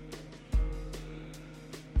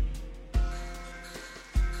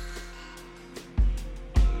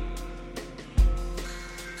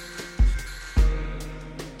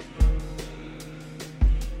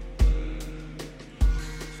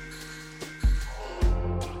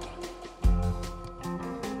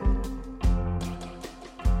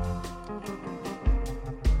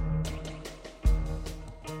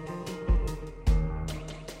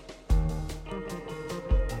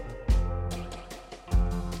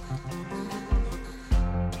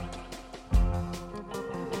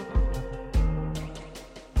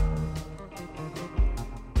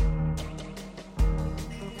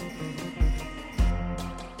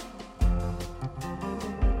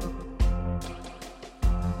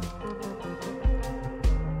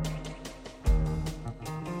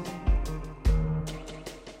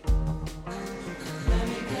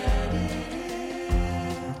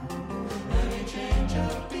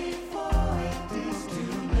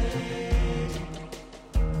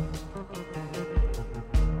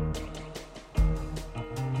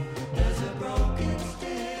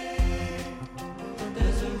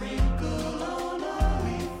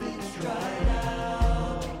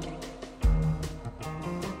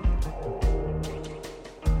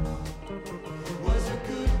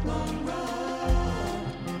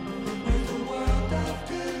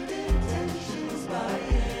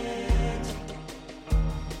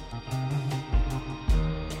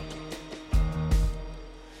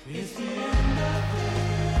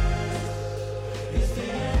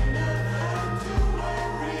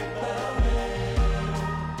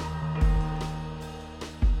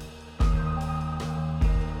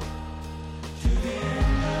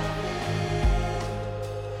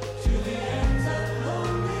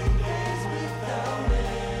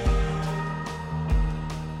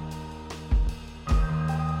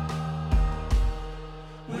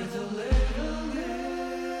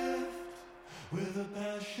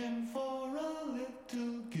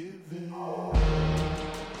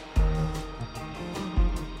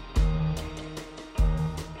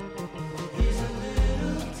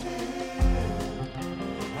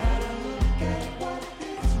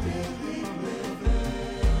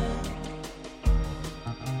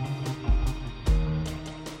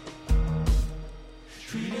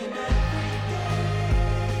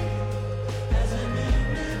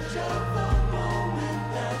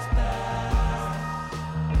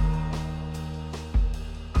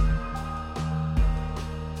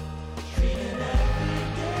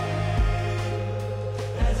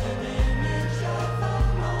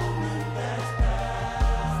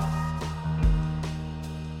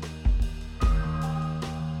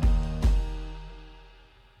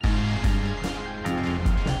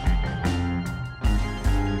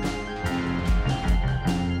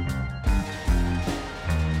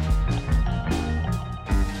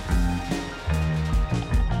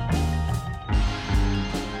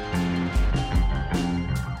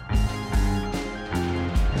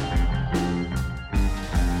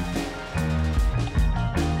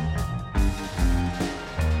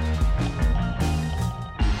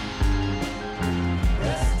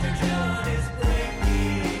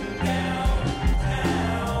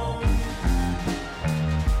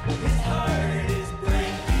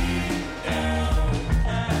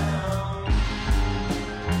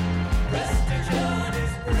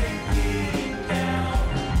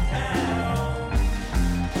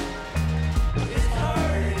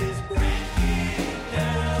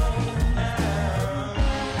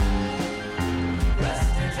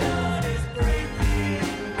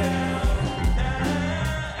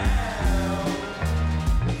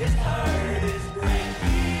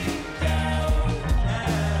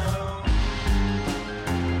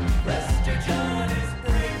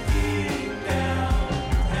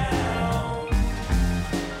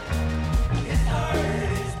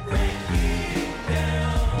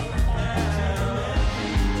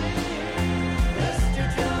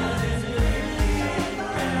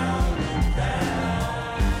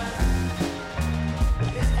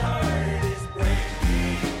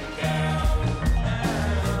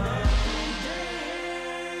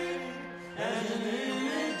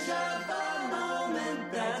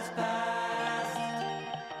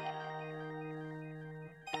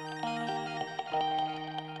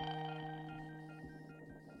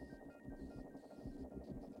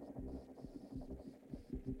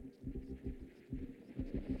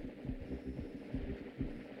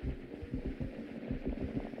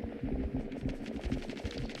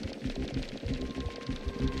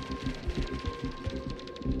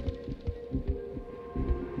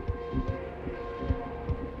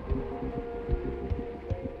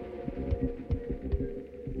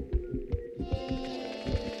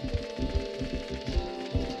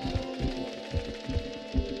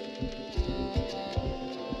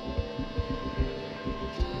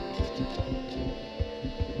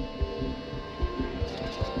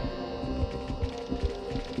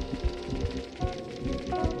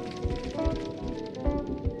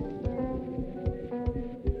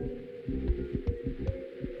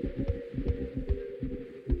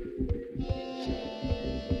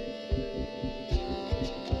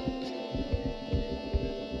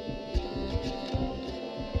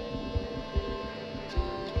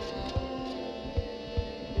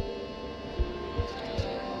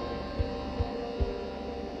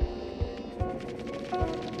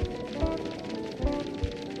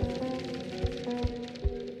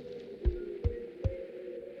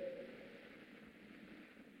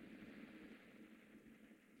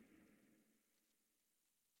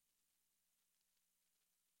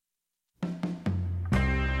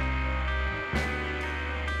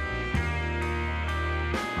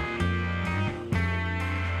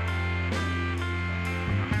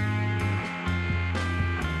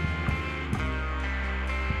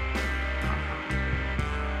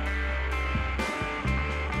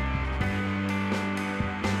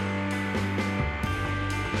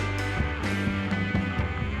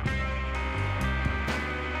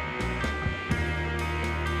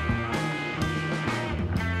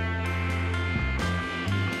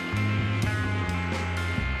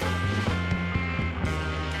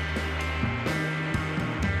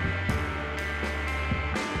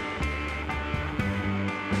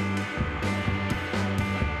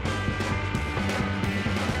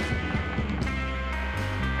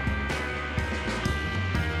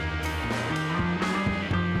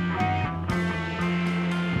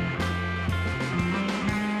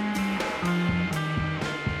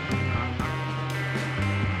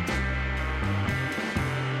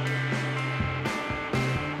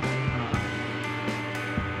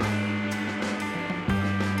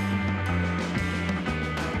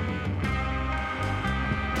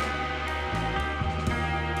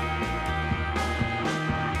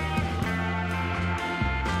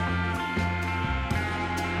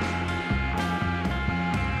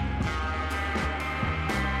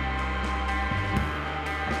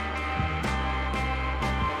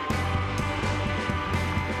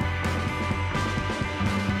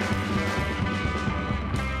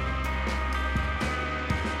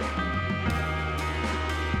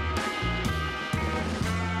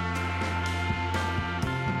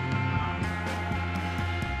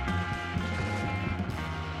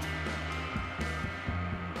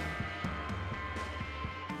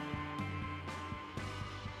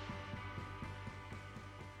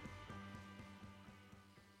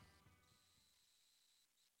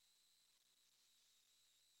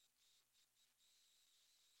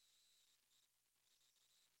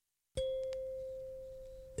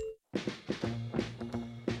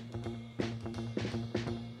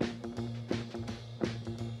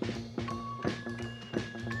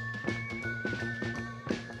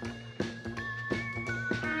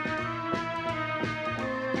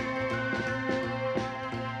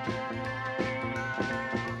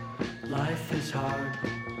 Life is hard,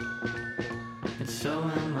 and so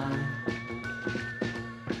am I.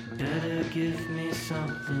 Better give me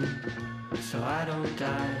something so I don't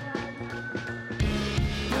die.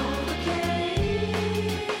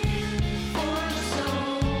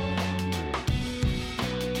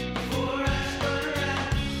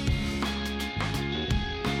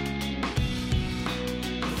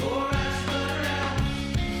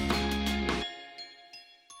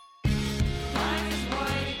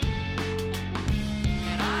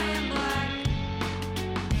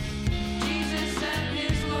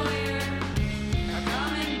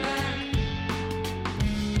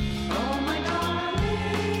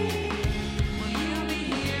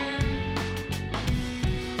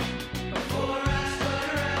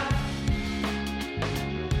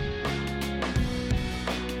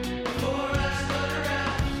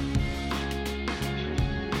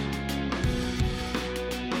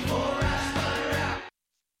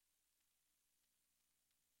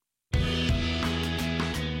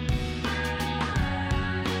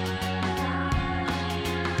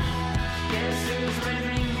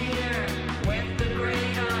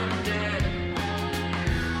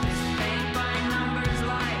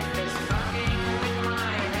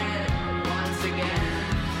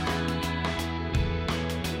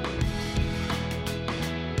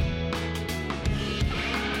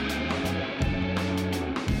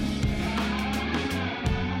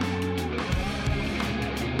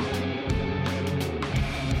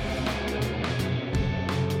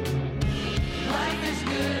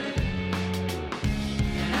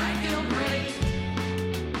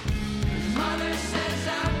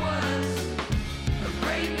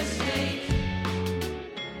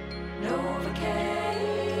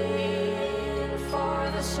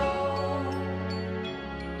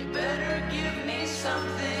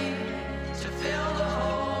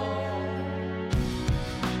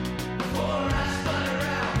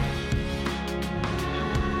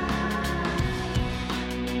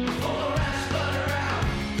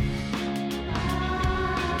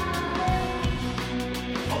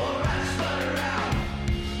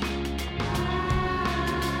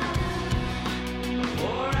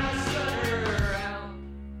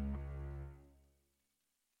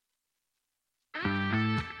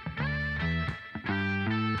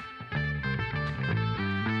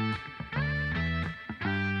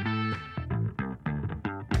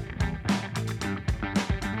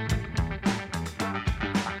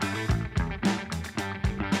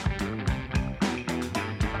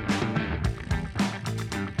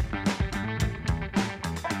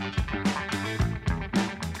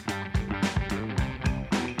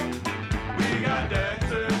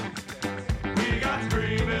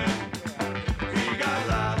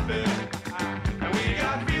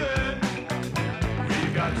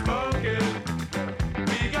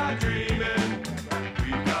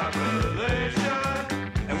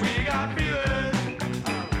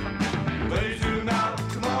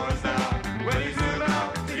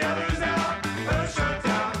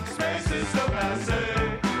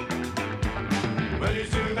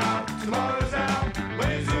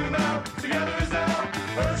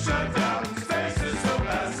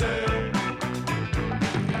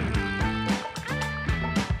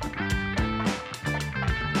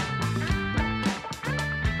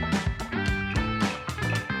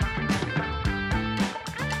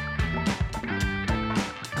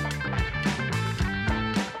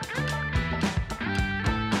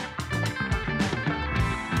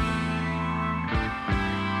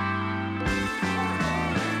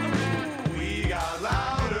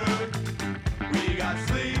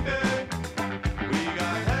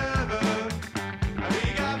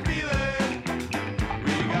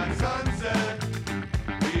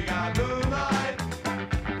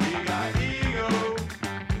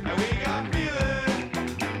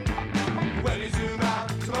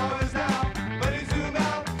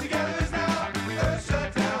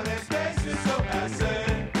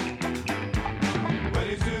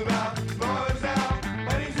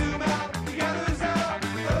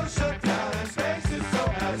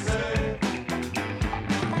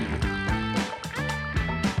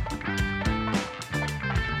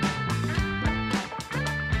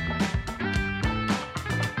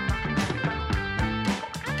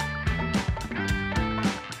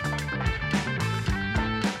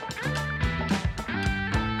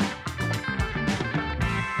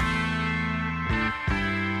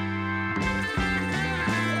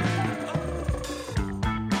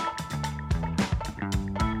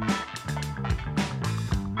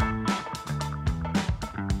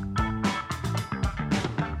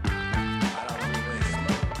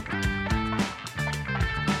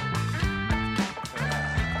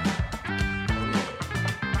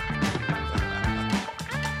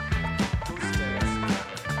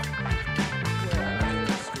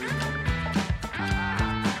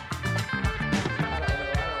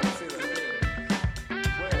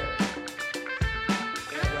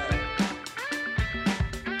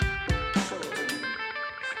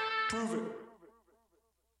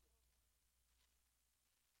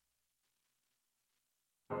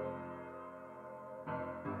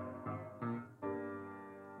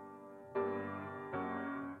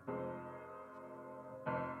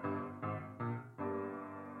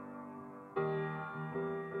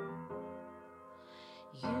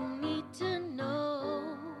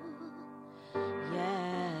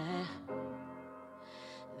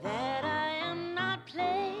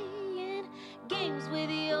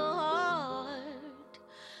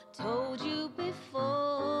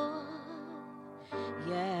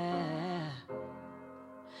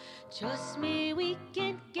 Trust me, we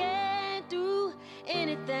can get through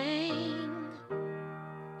anything.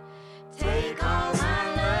 Take all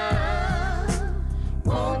my love,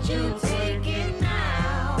 won't you take it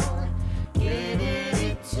now? Giving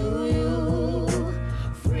it to you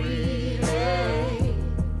freely.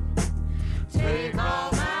 Take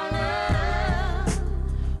all my love,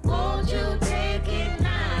 won't you take it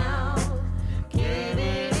now?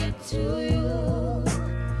 Giving it to you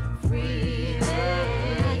freely.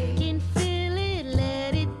 I can feel it,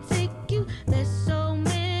 let it take you. There's so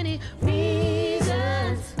many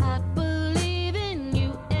reasons. I believe in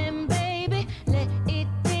you, and baby, let it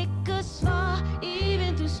take us far,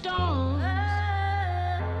 even through storms.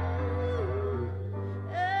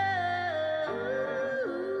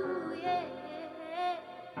 Ooh, yeah.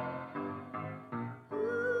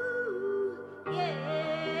 Ooh,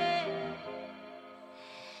 yeah.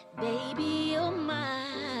 Baby, you're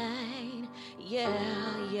mine.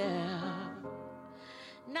 Yeah, yeah.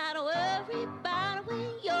 Not worry about when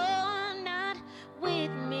you're not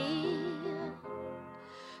with me.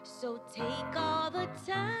 So take all the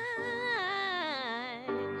time.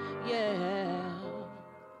 Yeah.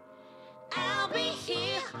 I'll be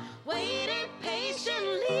here waiting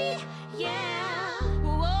patiently. Yeah.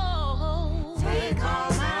 Whoa. Take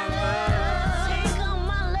all my love. Take all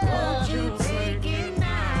my love. Won't you take it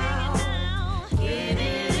now?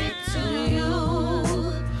 Giving it to you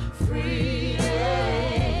freely.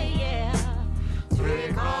 Yeah.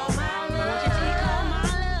 Take all my love. Take all my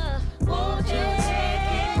love. Won't you take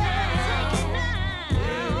it now?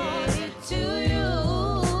 Giving it to you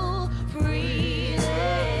freely.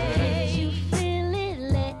 Can't you feel it?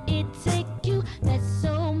 Let it take you. There's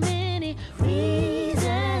so many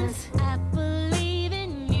reasons. I believe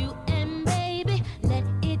in you, and baby, let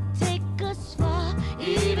it take us far,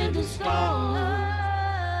 even through storms.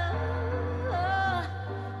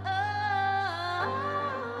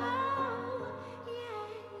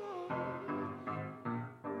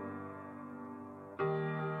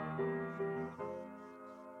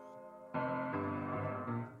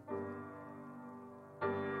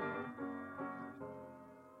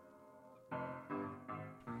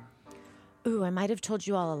 Ooh, I might have told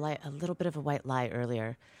you all a little bit of a white lie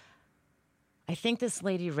earlier. I think this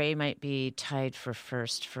Lady Ray might be tied for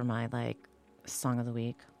first for my, song of the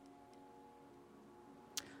week.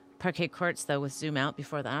 Parquet Courts, though, with Zoom Out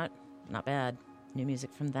before that. Not bad. New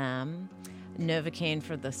music from them. Novocaine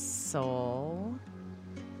for The Soul.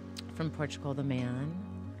 From Portugal the Man.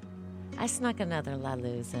 I snuck another La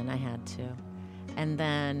Luz in. I had to. And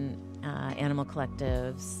then Animal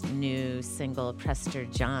Collective's new single, Prester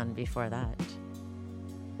John, before that.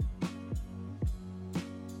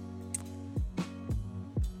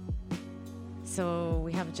 So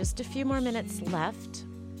we have just a few more minutes left.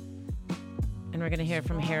 And we're going to hear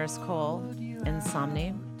from Harris Cole,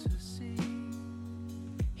 Insomni.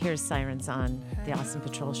 Here's Sirens on the Awesome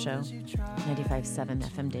Patrol Show, 95.7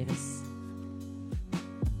 FM Davis.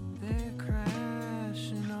 They're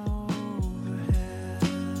crashing overhead.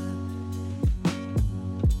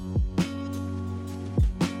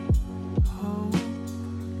 Hope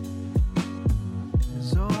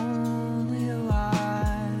is only a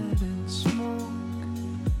light and smoke,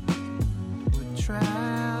 with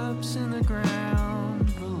traps in the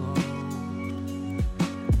ground below.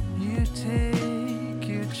 You take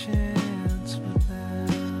your chance with them.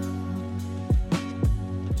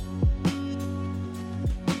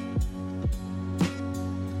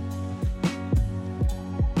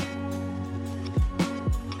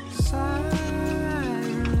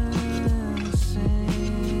 Sirens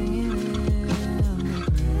singing in the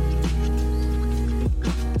breeze.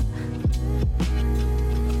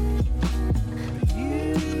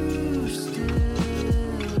 You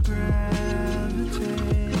still gravitate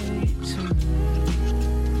to me.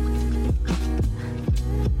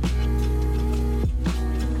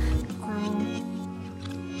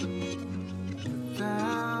 With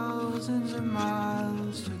thousands of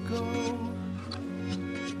miles to go,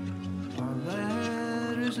 our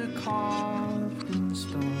letters are carved in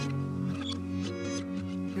stone.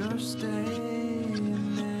 You're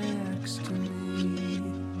staying next to me.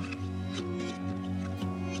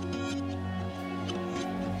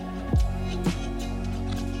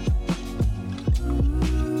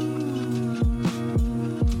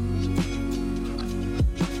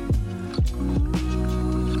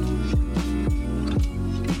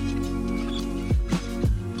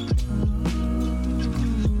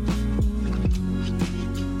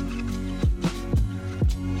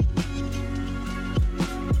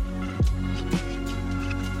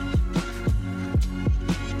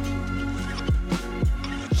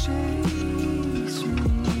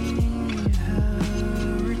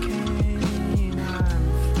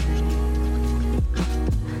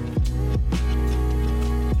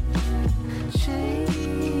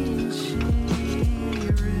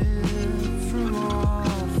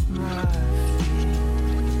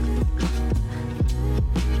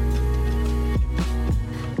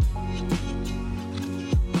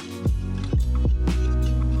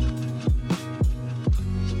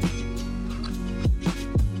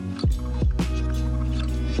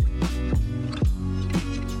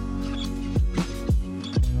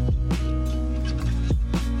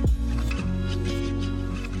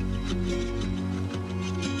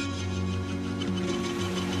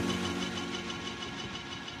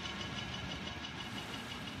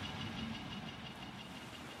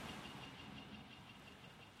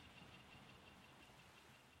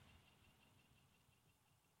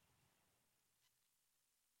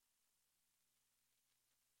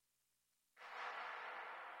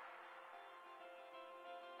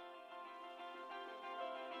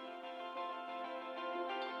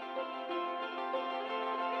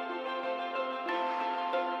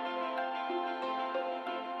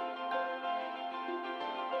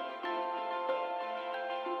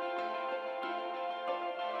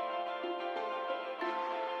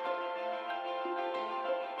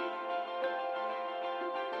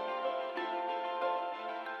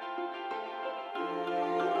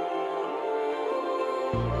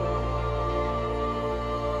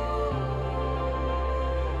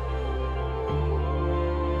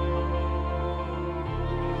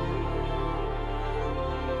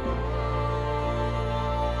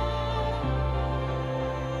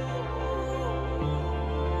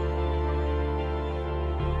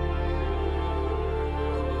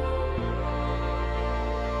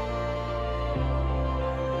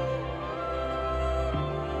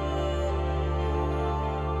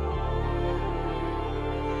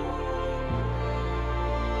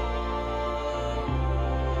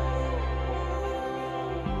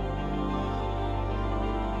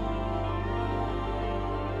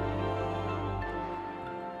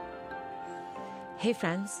 Hey,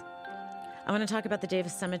 friends. I want to talk about the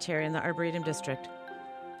Davis Cemetery in the Arboretum District.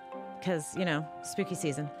 Because, spooky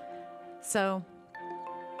season. So,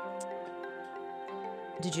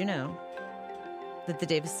 did you know that the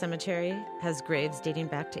Davis Cemetery has graves dating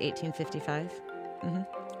back to 1855?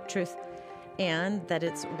 Truth. And that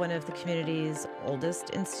it's one of the community's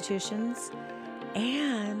oldest institutions.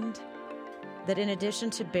 And that in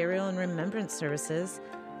addition to burial and remembrance services,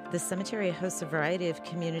 the cemetery hosts a variety of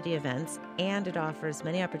community events, and it offers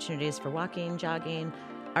many opportunities for walking, jogging,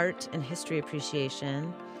 art and history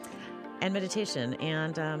appreciation, and meditation.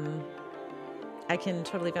 And I can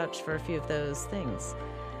totally vouch for a few of those things.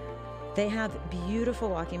 They have beautiful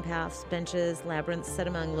walking paths, benches, labyrinths set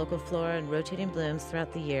among local flora and rotating blooms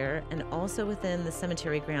throughout the year. And also within the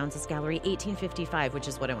cemetery grounds is Gallery 1855, which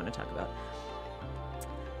is what I want to talk about.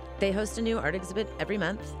 They host a new art exhibit every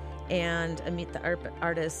month and a Meet the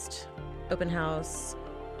Artist open house.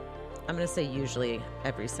 I'm going to say usually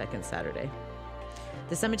every second Saturday.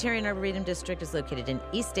 The Cemetery and Arboretum District is located in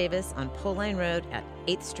East Davis on Pole Line Road at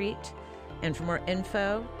 8th Street. And for more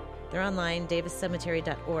info, they're online,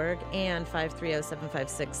 daviscemetery.org and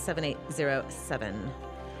 530-756-7807.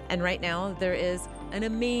 And right now, there is an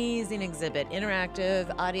amazing exhibit,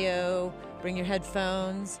 interactive, audio, bring your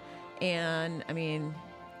headphones. And,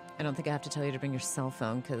 I don't think I have to tell you to bring your cell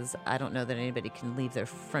phone because I don't know that anybody can leave their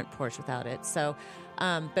front porch without it. So,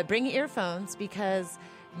 but bring earphones because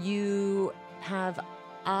you have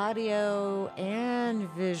audio and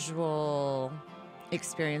visual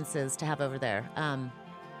experiences to have over there.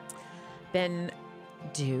 Ben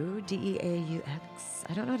Deux, D-E-A-U-X.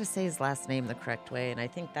 I don't know how to say his last name the correct way, and I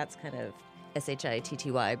think that's kind of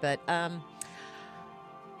S-H-I-T-T-Y. But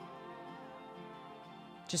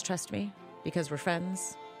just trust me because we're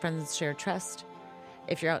friends. Friends share trust.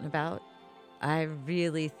 If you're out and about, I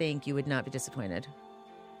really think you would not be disappointed.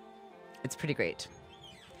 It's pretty great.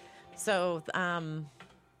 So, 5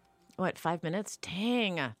 minutes?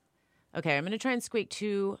 Dang. Okay, I'm going to try and squeak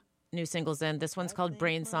 2 new singles in. This one's called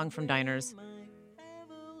Brain Song from Diners.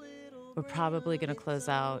 We're probably going to close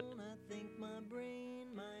out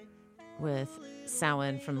with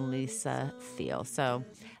Samhain from Lisa Thiel. So,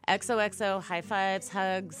 XOXO, high fives,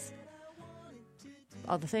 hugs,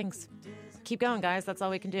 all the things. Keep going, guys. That's all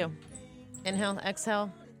we can do. Inhale,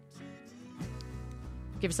 exhale.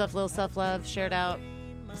 Give yourself a little self-love. Share it out.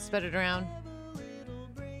 Spread it around.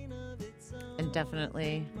 And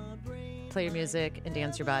definitely play your music and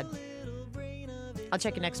dance your bod. I'll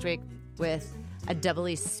check you next week with a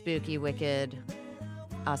doubly spooky, wicked,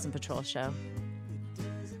 awesome patrol show.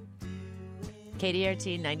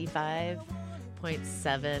 KDRT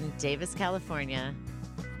 95.7 Davis, California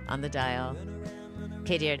on the dial.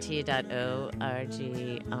 KDRT.org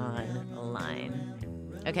online.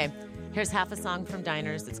 Okay, here's half a song from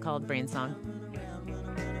Diners. It's called Brain Song.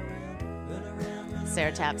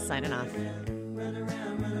 Sarah Tapp signing off.